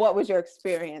 what was your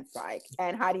experience like?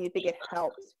 And how do you think it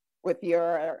helped with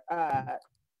your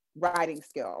writing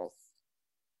skills?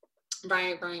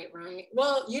 Right.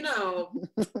 Well,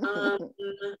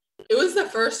 it was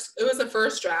the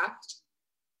first draft.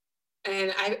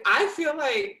 And I feel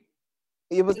like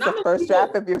it was the first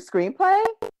draft of your screenplay?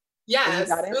 Yes,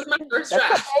 it was my first draft.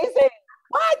 That's amazing.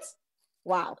 What?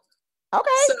 Wow. Okay.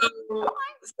 So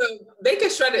they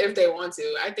could shred it if they want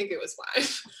to. I think it was fine.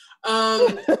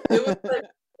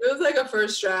 It was like a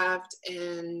first draft,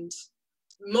 and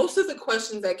most of the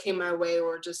questions that came my way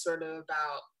were just sort of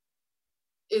about,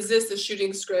 is this a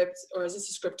shooting script or is this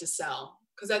a script to sell?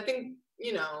 Because I think,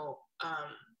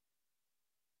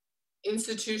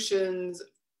 institutions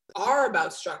are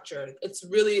about structure. It's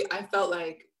really, I felt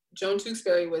like Joan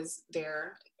Tewksbury was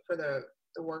there for the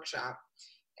workshop,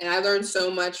 and I learned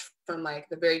so much from like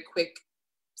the very quick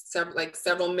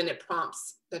several minute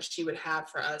prompts that she would have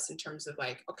for us in terms of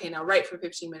like, okay, now write for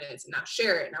 15 minutes and now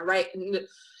share it, now write.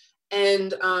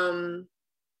 And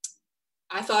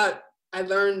I thought I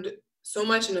learned so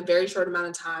much in a very short amount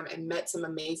of time and met some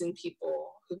amazing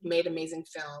people who've made amazing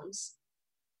films.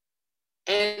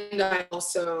 And I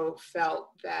also felt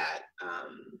that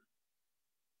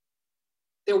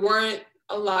there weren't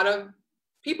a lot of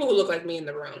people who look like me in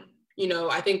the room.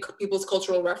 I think people's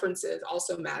cultural references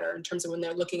also matter in terms of when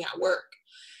they're looking at work.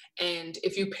 And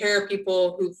if you pair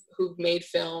people who've made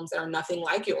films that are nothing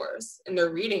like yours and they're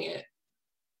reading it,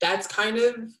 that's kind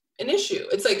of an issue.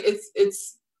 It's like,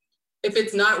 it's if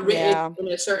it's not written in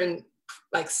a certain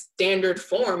like standard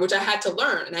form, which I had to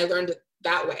learn, and I learned it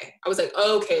that way. I was like,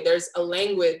 oh, okay, there's a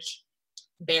language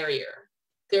barrier.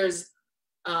 There's,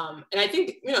 and I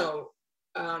think,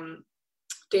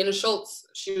 Dana Schultz,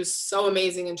 she was so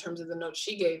amazing in terms of the notes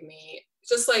she gave me.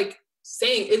 Just like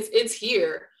saying it's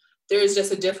here. There's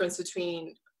just a difference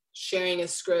between sharing a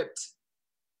script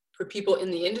for people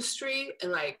in the industry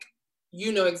and like,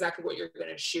 exactly what you're going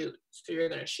to shoot, so you're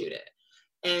going to shoot it.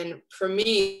 And for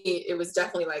me, it was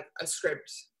definitely like a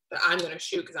script that I'm going to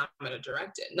shoot because I'm going to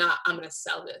direct it, not I'm going to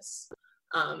sell this.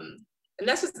 And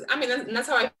that's just, that's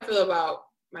how I feel about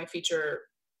my feature.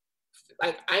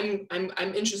 Like I'm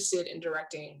interested in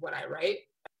directing what I write.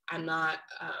 I'm not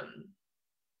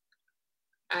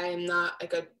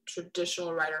like a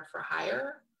traditional writer for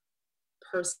hire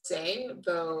per se,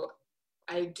 though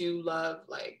I do love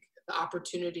like the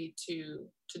opportunity to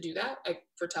do that, like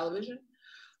for television.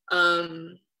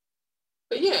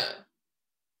 But yeah,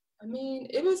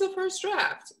 it was a first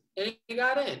draft and it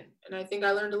got in, and I think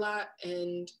I learned a lot,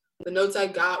 and the notes I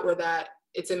got were that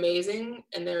it's amazing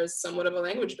and there's somewhat of a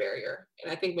language barrier. And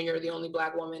I think when you're the only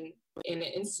Black woman in an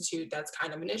institute, that's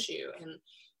kind of an issue. And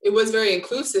it was very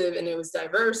inclusive and it was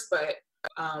diverse, but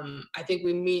I think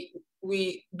we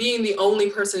being the only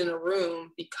person in a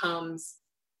room becomes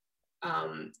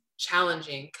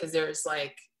challenging, because there's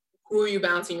like, who are you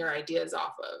bouncing your ideas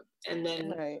off of? And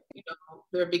then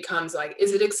there becomes like,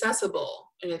 is it accessible?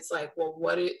 And it's like, well,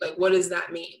 what does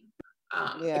that mean?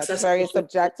 It's very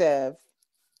subjective.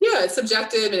 Yeah, it's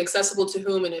subjective and accessible to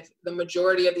whom. And if the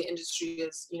majority of the industry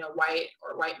is, white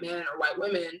or white men or white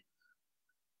women,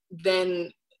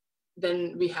 then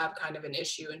we have kind of an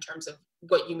issue in terms of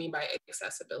what you mean by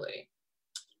accessibility.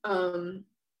 So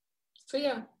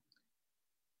yeah.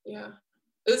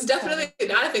 It was definitely,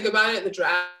 now I think about it, the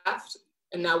draft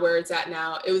and now where it's at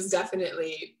now, it was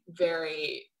definitely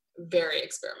very, very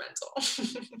experimental.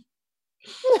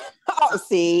 Oh,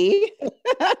 see?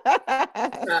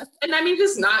 Yeah. And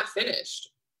just not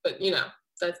finished, but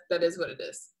that is what it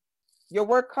is. Your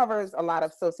work covers a lot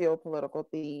of socio-political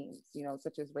themes,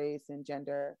 such as race and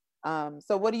gender.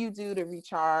 So what do you do to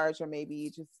recharge, or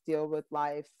maybe just deal with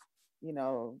life, in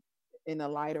a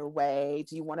lighter way?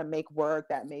 Do you want to make work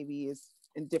that maybe is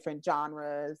in different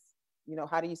genres?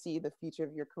 How do you see the future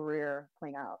of your career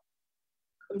playing out?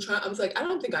 I was like, I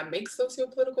don't think I make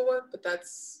socio-political work, but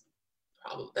that's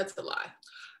a lie.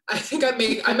 I think I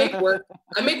make work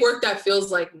that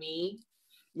feels like me.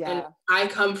 Yeah. And I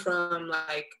come from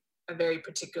like a very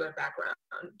particular background,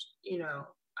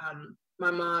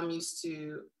 My mom used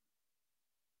to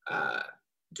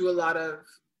do a lot of,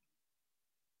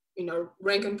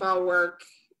 rank and file work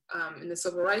in the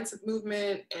civil rights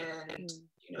movement, and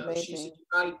she used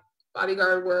to do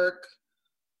bodyguard work.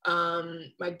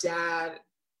 My dad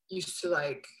used to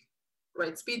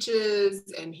write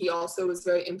speeches, and he also was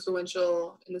very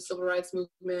influential in the civil rights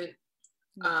movement.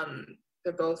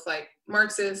 They're both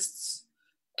Marxists,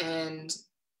 and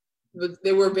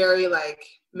they were very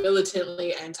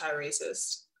militantly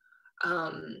anti-racist.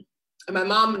 And my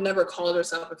mom never called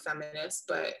herself a feminist,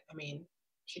 but I mean,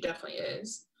 she definitely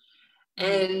is.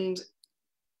 And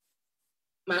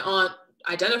my aunt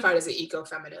identified as an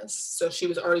eco-feminist, so she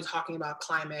was already talking about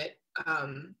climate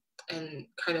and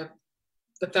kind of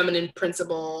the feminine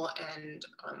principle and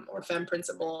or femme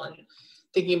principle, and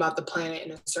thinking about the planet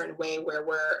in a certain way where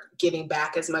we're giving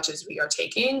back as much as we are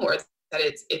taking, or that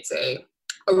it's a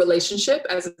relationship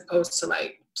as opposed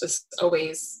to just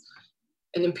always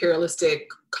an imperialistic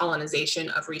colonization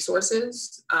of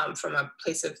resources from a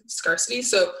place of scarcity.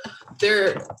 So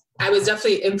I was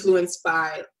definitely influenced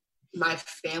by my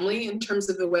family in terms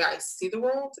of the way I see the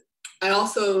world. I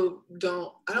also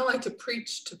don't like to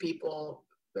preach to people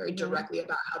very directly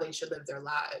about how they should live their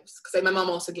lives, because my mom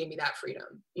also gave me that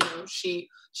freedom. She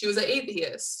was an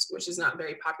atheist, which is not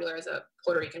very popular as a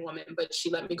Puerto Rican woman, but she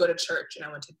let me go to church, and I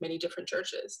went to many different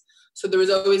churches. So there was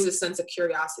always a sense of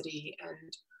curiosity,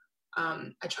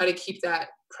 and I try to keep that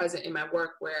present in my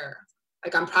work, where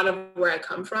I'm proud of where I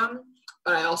come from,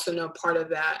 but I also know part of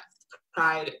that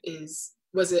pride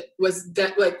was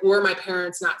that were my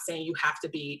parents not saying you have to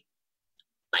be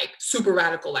super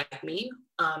radical like me,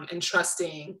 and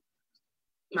trusting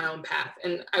my own path.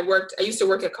 And I used to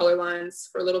work at Color Lines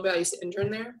for a little bit. I used to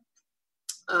intern there.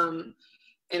 And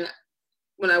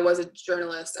when I was a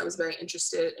journalist, I was very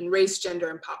interested in race, gender,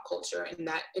 and pop culture, and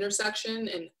that intersection,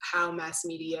 and how mass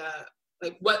media,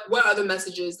 what are the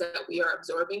messages that we are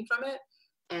absorbing from it,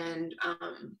 and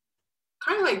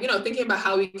kind of thinking about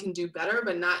how we can do better,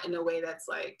 but not in a way that's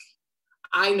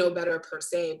I know better per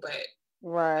se, but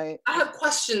right. I have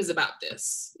questions about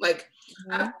this.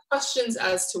 I have questions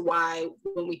as to why,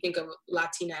 when we think of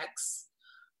Latinx,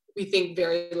 we think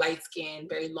very light-skinned,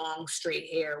 very long, straight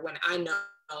hair, when I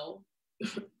know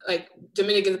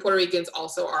Dominicans and Puerto Ricans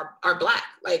also are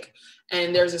Black.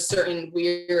 And there's a certain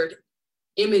weird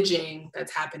imaging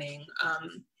that's happening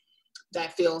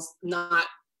that feels not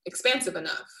expansive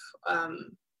enough.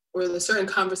 Or there's certain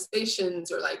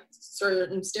conversations or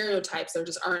certain stereotypes that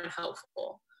just aren't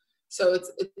helpful. So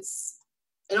it's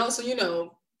and also,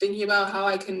 thinking about how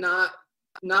I can not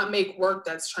make work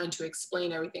that's trying to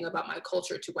explain everything about my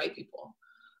culture to white people,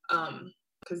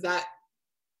 because that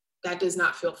does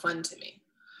not feel fun to me.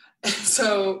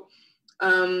 So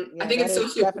I think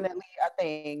it's definitely a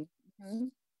thing.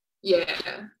 Yeah,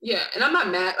 and I'm not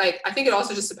mad. I think it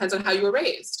also just depends on how you were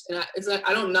raised, and it's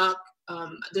I don't knock.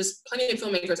 There's plenty of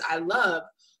filmmakers I love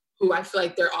who I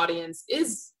feel their audience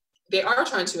they are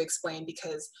trying to explain,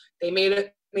 because they may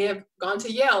have gone to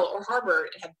Yale or Harvard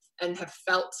and have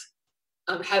felt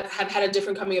have had a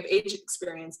different coming of age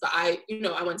experience. But I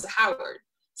went to Howard,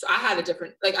 so I had a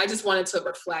different I just wanted to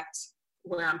reflect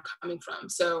where I'm coming from.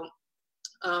 So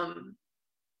and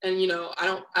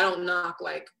I don't knock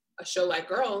a show like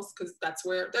Girls, because that's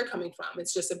where they're coming from.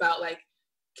 It's just about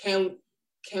can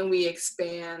we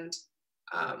expand,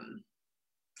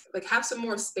 have some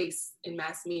more space in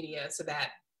mass media, so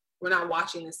that we're not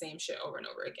watching the same shit over and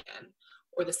over again,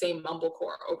 or the same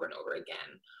mumblecore over and over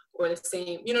again, or the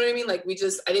same, you know what I mean? I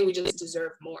think we just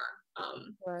deserve more.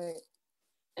 Right.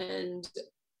 And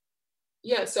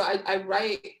yeah, so I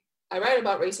write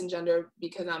about race and gender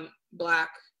because I'm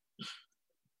Black,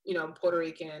 Puerto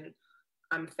Rican,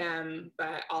 I'm femme, but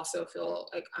I also feel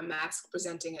I'm mask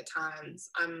presenting at times.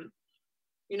 I'm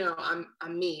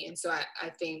me. And so I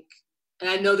think, and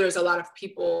I know there's a lot of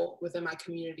people within my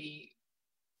community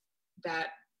that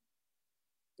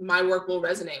my work will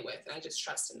resonate with, and I just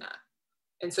trust in that.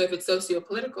 And so if it's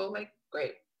socio-political,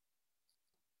 great.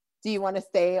 Do you want to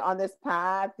stay on this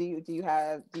path? Do you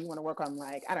want to work on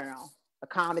I don't know, a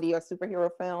comedy or superhero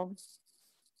film?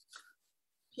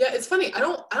 Yeah, it's funny. I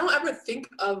don't ever think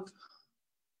of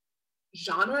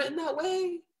genre in that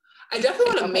way. I definitely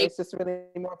want to make. It's just really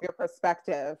more of your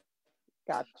perspective.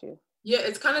 Got you. Yeah,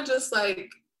 it's kind of just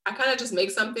I kind of just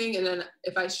make something, and then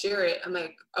if I share it, I'm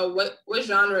oh, what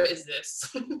genre is this?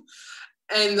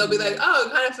 And they'll be oh,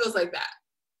 it kind of feels like that.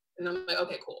 And I'm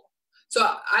okay, cool. So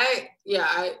I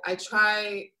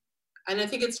try, and I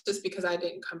think it's just because I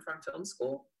didn't come from film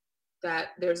school, that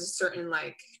there's a certain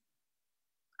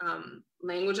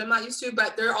language I'm not used to,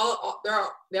 but there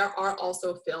are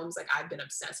also films like I've been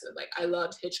obsessed with. Like I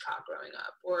loved Hitchcock growing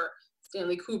up, or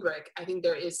Stanley Kubrick. I think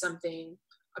there is something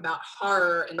about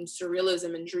horror and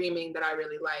surrealism and dreaming that I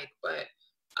really like. But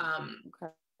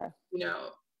you know,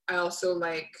 I also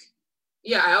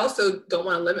I also don't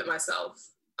want to limit myself.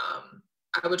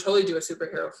 I would totally do a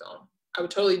superhero film. I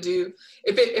would totally do,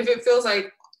 if it feels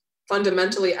like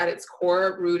fundamentally at its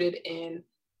core rooted in,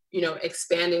 you know,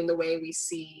 expanding the way we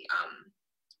see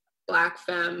Black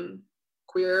femme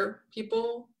queer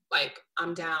people, like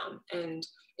I'm down, and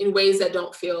in ways that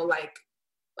don't feel like,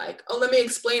 oh, let me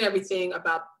explain everything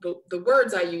about the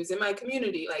words I use in my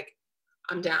community. Like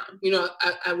I'm down. You know,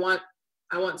 I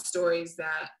want stories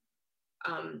that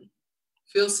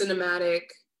feel cinematic,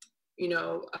 you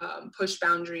know, push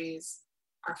boundaries,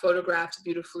 are photographed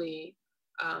beautifully,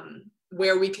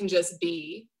 where we can just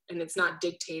be, and it's not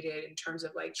dictated in terms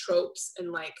of like tropes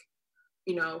and like,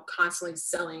 you know, constantly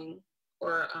selling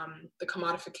or the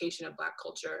commodification of Black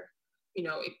culture. You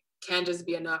know, it can just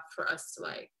be enough for us to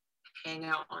like hang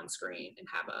out on screen and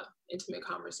have a intimate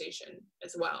conversation,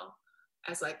 as well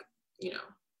as like, you know,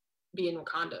 be in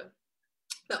Wakanda.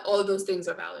 That all of those things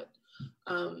are valid.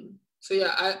 So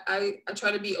yeah, I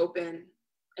try to be open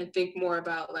and think more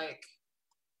about like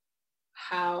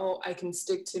how I can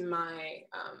stick to my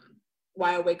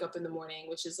why I wake up in the morning,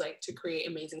 which is like to create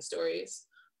amazing stories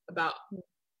about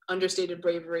understated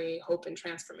bravery, hope, and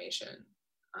transformation,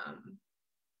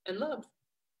 and love.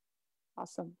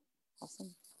 Awesome.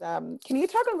 Can you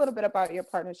talk a little bit about your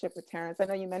partnership with Terrence? I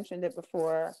know you mentioned it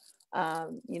before.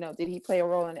 You know, did he play a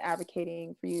role in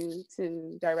advocating for you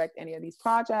to direct any of these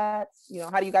projects? You know,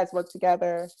 how do you guys work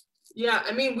together? Yeah,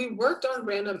 I mean, we worked on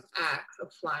Random Acts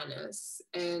of Flyness,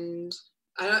 and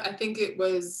I think it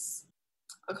was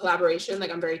a collaboration. Like,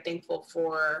 I'm very thankful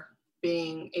for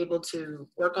being able to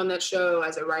work on that show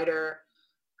as a writer,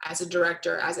 as a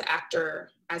director, as an actor,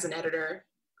 as an editor,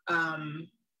 and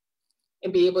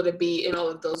be able to be in all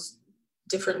of those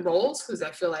different roles, because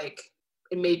I feel like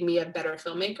it made me a better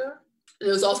filmmaker. And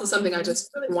it was also something I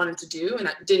just really wanted to do, and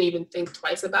I didn't even think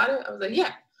twice about it. I was like,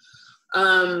 yeah.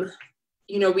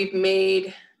 You know, we've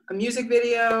made a music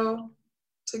video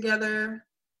together,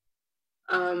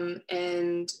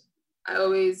 and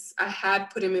I had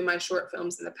put him in my short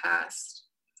films in the past,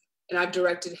 and I've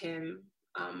directed him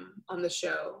on the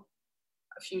show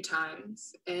a few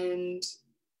times. And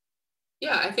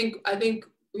yeah, I think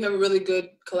we have a really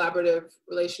good collaborative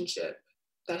relationship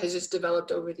that has just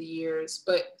developed over the years.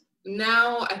 But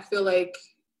now I feel like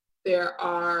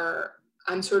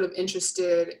I'm sort of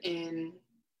interested in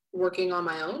working on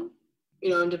my own, you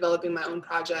know, and developing my own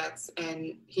projects.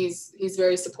 And he's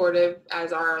very supportive,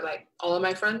 as are like all of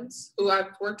my friends who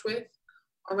I've worked with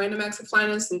on Random Acts of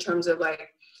Flyness, in terms of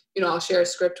like, you know, I'll share a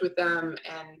script with them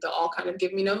and they'll all kind of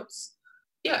give me notes.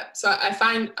 Yeah, so I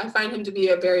find him to be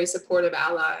a very supportive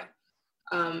ally.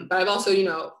 But I've also, you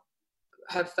know,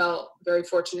 have felt very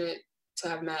fortunate to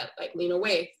have met like Lena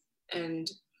Waithe, and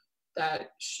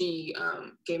that she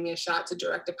gave me a shot to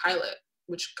direct a pilot,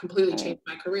 which completely changed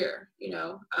my career, you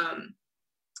know.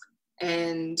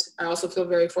 And I also feel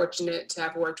very fortunate to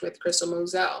have worked with Crystal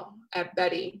Moselle at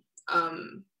Betty,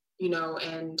 you know,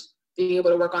 and being able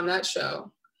to work on that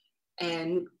show.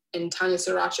 And Tanya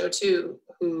Sriracha too,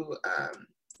 who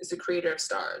is the creator of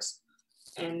Stars,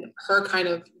 and her kind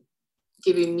of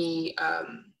giving me,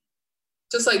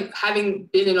 just like having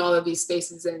been in all of these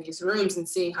spaces and these rooms and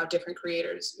seeing how different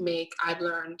creators make, I've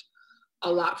learned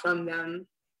a lot from them.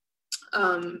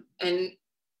 And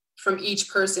from each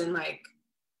person, like,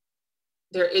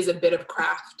 there is a bit of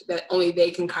craft that only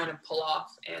they can kind of pull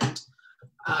off. And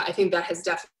I think that has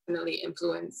definitely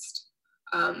influenced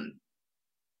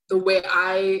the way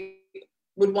I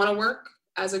would want to work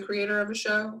as a creator of a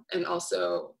show. And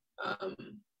also,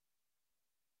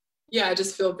 yeah, I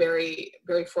just feel very,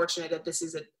 very fortunate that this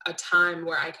is a time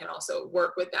where I can also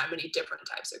work with that many different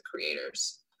types of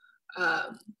creators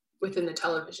within the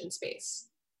television space.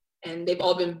 And they've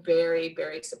all been very,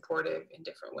 very supportive in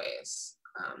different ways.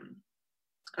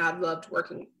 I've loved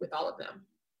working with all of them.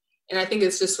 And I think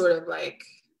it's just sort of like,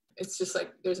 it's just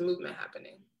like there's a movement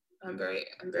happening. I'm very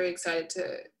excited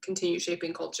to continue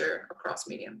shaping culture across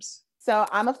mediums. So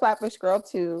I'm a Flatbush girl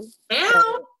too.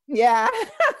 Ow! Yeah.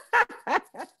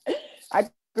 I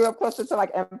grew up closer to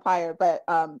like Empire, but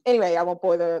anyway, I won't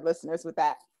bore the listeners with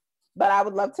that. But I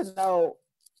would love to know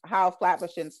how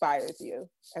Flatbush inspires you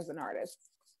as an artist.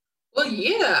 Well,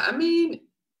 yeah, I mean,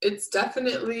 it's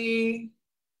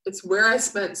where I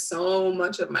spent so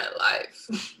much of my life.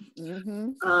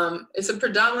 Mm-hmm. It's a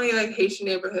predominantly like Haitian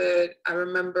neighborhood. I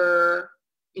remember,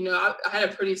 you know, I had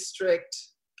a pretty strict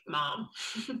mom.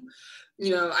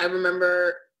 I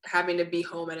remember having to be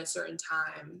home at a certain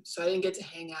time, so I didn't get to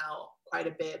hang out quite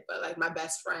a bit, but like my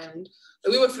best friend,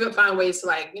 we would find ways to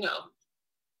like,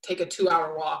 take a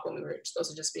 2-hour walk when we were supposed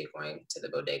to just be going to the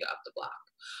bodega up the block.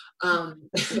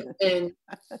 And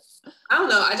I don't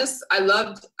know, I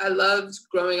loved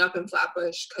growing up in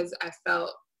Flatbush because I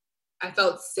felt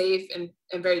safe and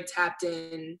very tapped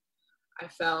in. I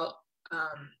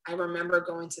remember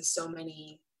going to so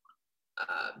many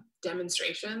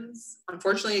demonstrations,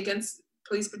 unfortunately, against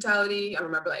police brutality. I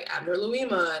remember like Abner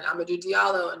Louima and Amadou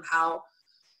Diallo, and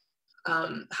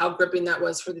how gripping that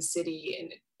was for the city.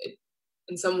 And it,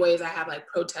 in some ways I have like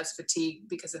protest fatigue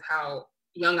because of how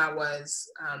young I was,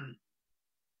 kind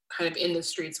of in the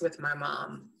streets with my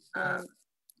mom, on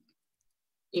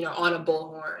a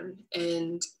bullhorn.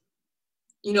 And,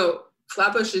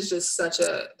 Flatbush is just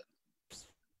it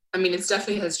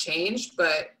definitely has changed,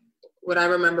 but what I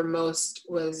remember most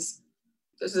was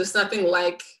there's just nothing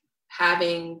like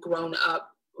having grown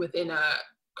up within a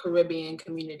Caribbean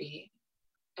community.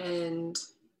 And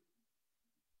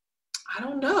I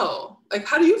don't know, like,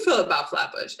 how do you feel about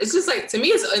Flatbush? It's just like, to me,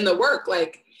 it's in the work.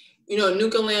 Like,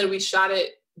 Nuka Land, we shot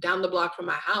it down the block from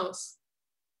my house.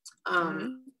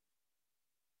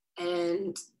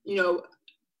 And,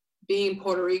 being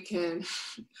Puerto Rican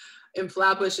in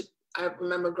Flatbush, I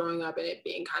remember growing up and it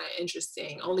being kind of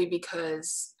interesting, only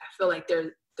because I feel like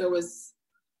there was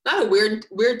not a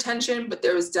weird tension, but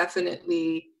there was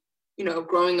definitely,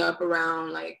 growing up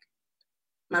around, like,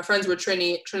 my friends were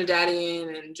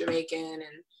Trinidadian and Jamaican,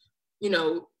 and,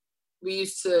 we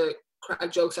used to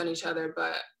crack jokes on each other,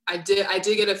 but I did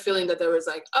get a feeling that there was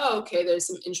like, oh, okay, there's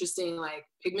some interesting like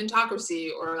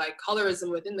pigmentocracy or like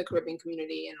colorism within the Caribbean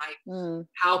community, and like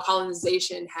how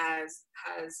colonization has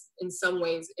in some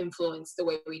ways influenced the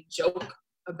way we joke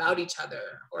about each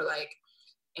other, or like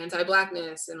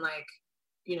anti-Blackness, and like,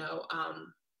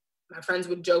 my friends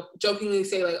would jokingly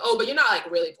say like, oh, but you're not like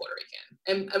really Puerto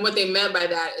Rican. And what they meant by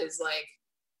that is like,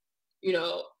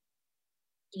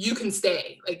 you can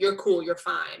stay, like, you're cool, you're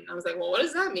fine. I was like, well, what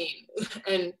does that mean?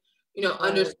 And,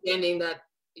 understanding that,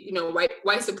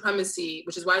 white supremacy,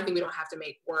 which is why I think we don't have to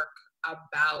make work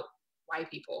about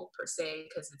white people per se,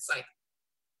 because it's like,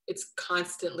 it's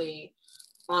constantly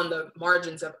on the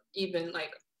margins of even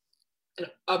like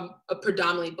a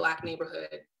predominantly Black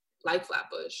neighborhood like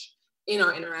Flatbush in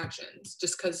our interactions,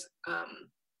 just because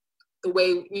the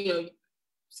way,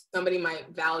 somebody might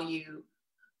value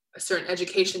a certain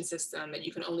education system that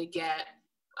you can only get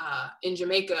in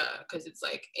Jamaica because it's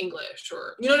like English,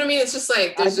 or, you know what I mean? It's just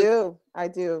like, I do.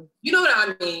 You know what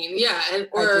I mean? Yeah. And,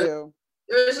 or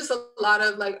there's just a lot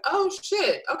of like, oh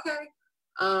shit, okay.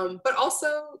 But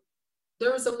also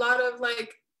there was a lot of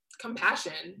like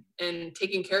compassion and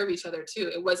taking care of each other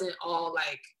too. It wasn't all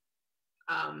like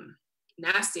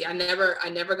nasty. I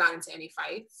never got into any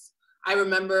fights. I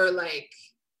remember like,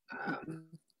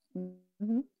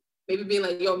 maybe being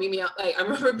like, yo, meet me out. Like, I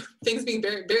remember things being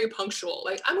very, very punctual.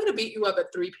 Like, I'm gonna beat you up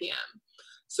at 3 p.m.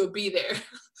 So be there.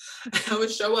 I would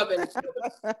show up and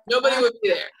nobody would be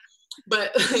there.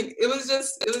 But like, it was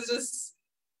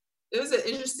an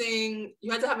interesting,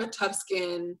 you had to have a tough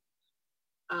skin.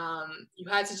 You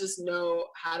had to just know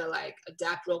how to like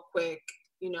adapt real quick,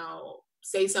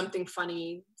 say something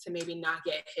funny to maybe not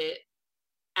get hit,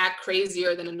 act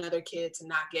crazier than another kid to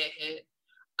not get hit.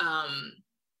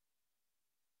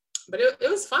 But it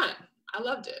was fun. I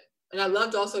loved it. And I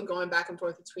loved also going back and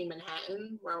forth between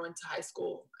Manhattan, where I went to high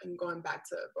school, and going back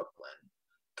to Brooklyn.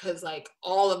 Because like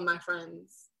all of my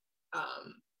friends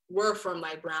were from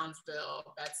like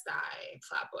Brownsville, Bed-Stuy,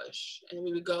 Flatbush. And then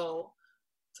we would go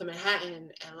to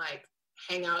Manhattan and like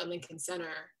hang out in Lincoln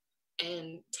Center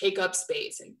and take up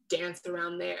space and dance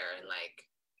around there, and like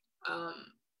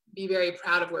be very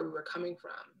proud of where we were coming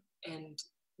from. And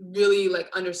really like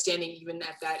understanding even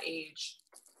at that age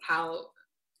how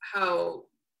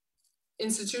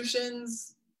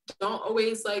institutions don't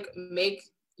always like make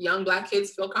young Black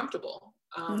kids feel comfortable.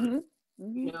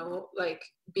 Like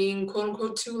being quote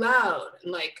unquote too loud,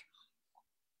 and like,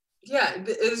 yeah,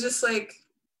 it was just like,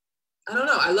 I don't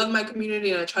know. I love my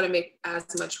community, and I try to make as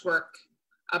much work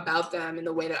about them in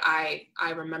the way that I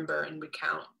remember and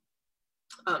recount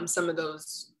some of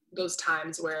those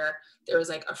times where there was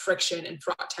like a friction and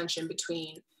fraught tension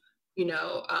between,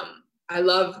 I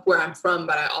love where I'm from,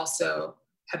 but I also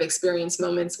have experienced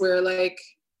moments where like,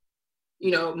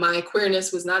 my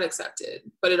queerness was not accepted,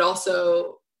 but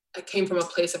I came from a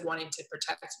place of wanting to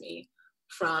protect me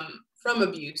from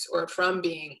abuse or from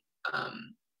being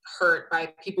hurt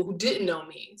by people who didn't know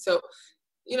me. So,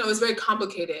 it's very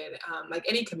complicated, like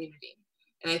any community.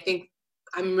 And I think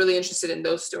I'm really interested in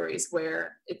those stories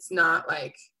where it's not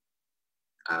like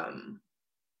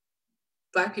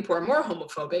Black people are more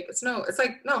homophobic. It's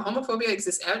like, no, homophobia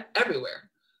exists everywhere.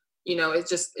 You know, it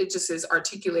just is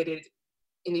articulated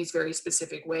in these very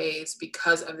specific ways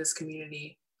because of this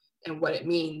community and what it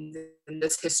means in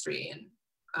this history,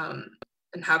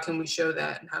 and how can we show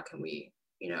that, and how can we,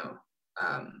 you know,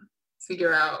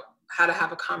 figure out how to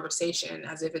have a conversation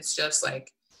as if it's just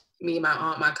like me, my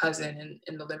aunt, my cousin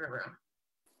in the living room.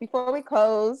 Before we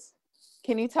close,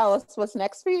 can you tell us what's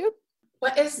next for you?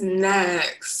 What is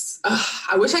next?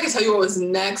 I wish I could tell you what was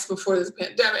next before this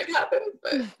pandemic happened,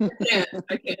 but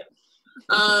I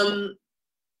can't.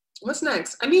 What's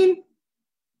next? I mean,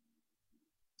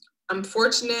 I'm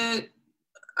fortunate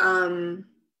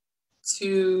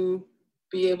to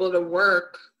be able to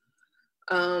work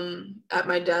at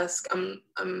my desk. I'm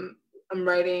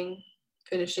writing,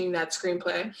 finishing that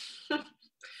screenplay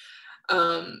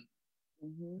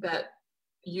that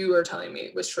you are telling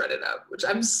me was shredded up, which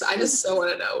I just so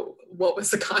want to know what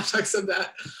was the context of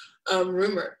that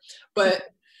rumor. But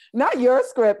not your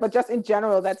script, but just in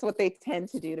general, that's what they tend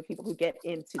to do to people who get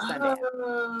into Sundance.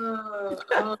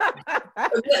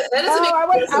 I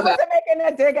wasn't making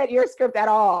a dig at your script at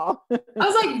all. I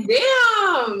was like,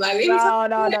 damn. Like,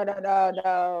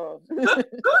 no.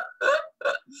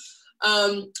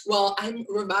 Well, I'm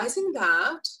revising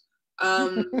that.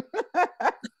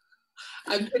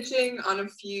 I'm pitching on a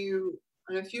few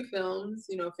films,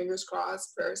 you know, fingers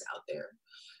crossed, prayers out there.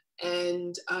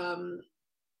 And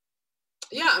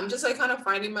yeah, I'm just like kind of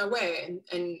finding my way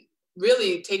and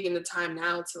really taking the time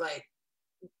now to like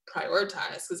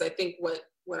prioritize, because I think what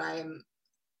I am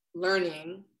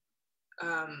learning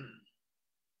by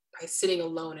sitting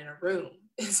alone in a room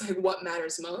is like what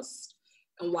matters most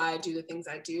and why I do the things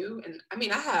I do. And I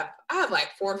mean, I have like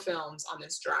 4 films on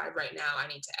this drive right now I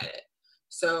need to edit.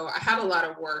 So I have a lot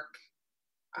of work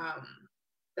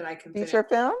that I can feature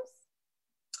films.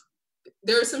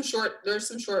 There's some short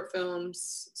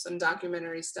films, some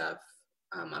documentary stuff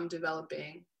I'm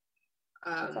developing.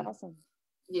 That's awesome.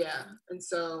 Yeah, and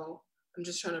so I'm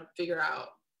just trying to figure out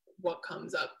what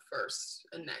comes up first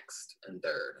and next and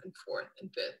third and fourth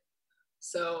and fifth.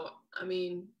 So I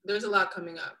mean, there's a lot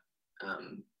coming up,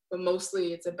 but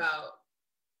mostly it's about,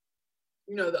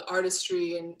 you know, the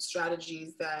artistry and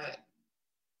strategies that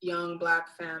young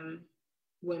Black femme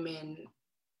women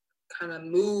kind of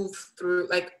move through,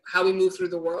 like how we move through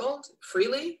the world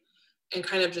freely, and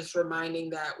kind of just reminding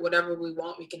that whatever we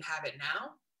want, we can have it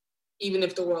now, even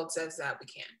if the world says that we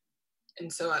can't.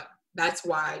 And so that's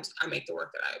why I make the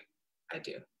work that I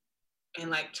do, and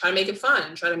like try to make it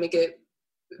fun, try to make it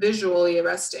visually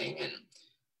arresting, and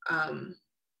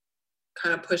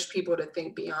kind of push people to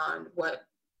think beyond what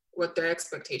their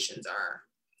expectations are,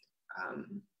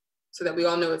 so that we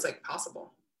all know it's like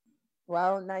possible.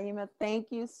 Well, Naima, thank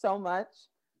you so much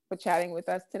for chatting with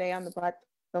us today on the Black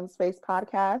Film Space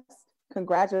podcast.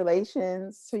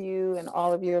 Congratulations to you and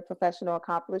all of your professional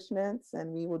accomplishments,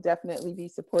 and we will definitely be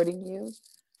supporting you.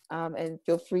 And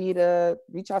feel free to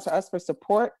reach out to us for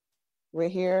support. We're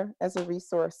here as a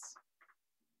resource.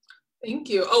 Thank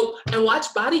you. Oh, and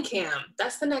watch Body Cam.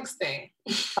 That's the next thing.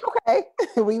 Okay,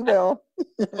 we will.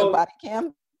 Oh, Body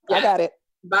Cam, yeah. I got it.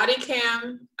 Body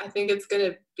Cam, I think it's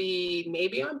gonna be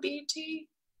maybe on BET.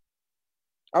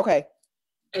 Okay.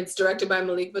 It's directed by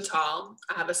Malik Vital.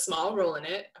 I have a small role in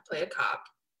it. I play a cop,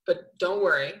 but don't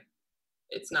worry,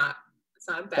 it's not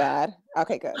bad.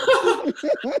 Okay, good.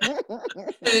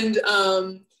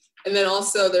 And then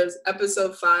also there's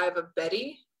episode 5 of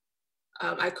Betty.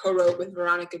 I co-wrote with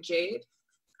Veronica Jade.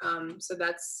 So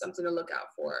that's something to look out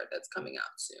for. That's coming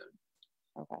out soon.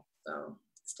 Okay. So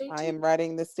stay tuned. I am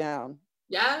writing this down.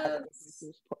 Yes.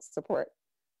 Support.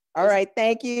 All right.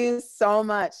 Thank you so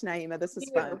much, Naima. This was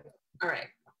fun. All right.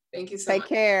 Thank you so much. Take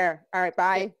care. All right.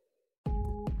 Bye.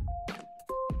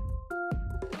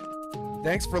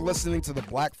 Thanks for listening to the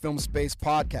Black Film Space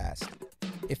podcast.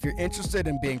 If you're interested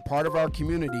in being part of our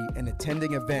community and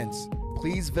attending events,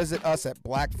 please visit us at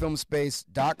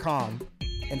blackfilmspace.com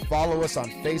and follow us on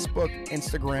Facebook,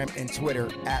 Instagram, and Twitter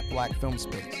at Black Film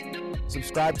Space.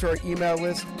 Subscribe to our email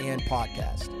list and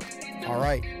podcast. All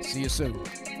right, see you soon.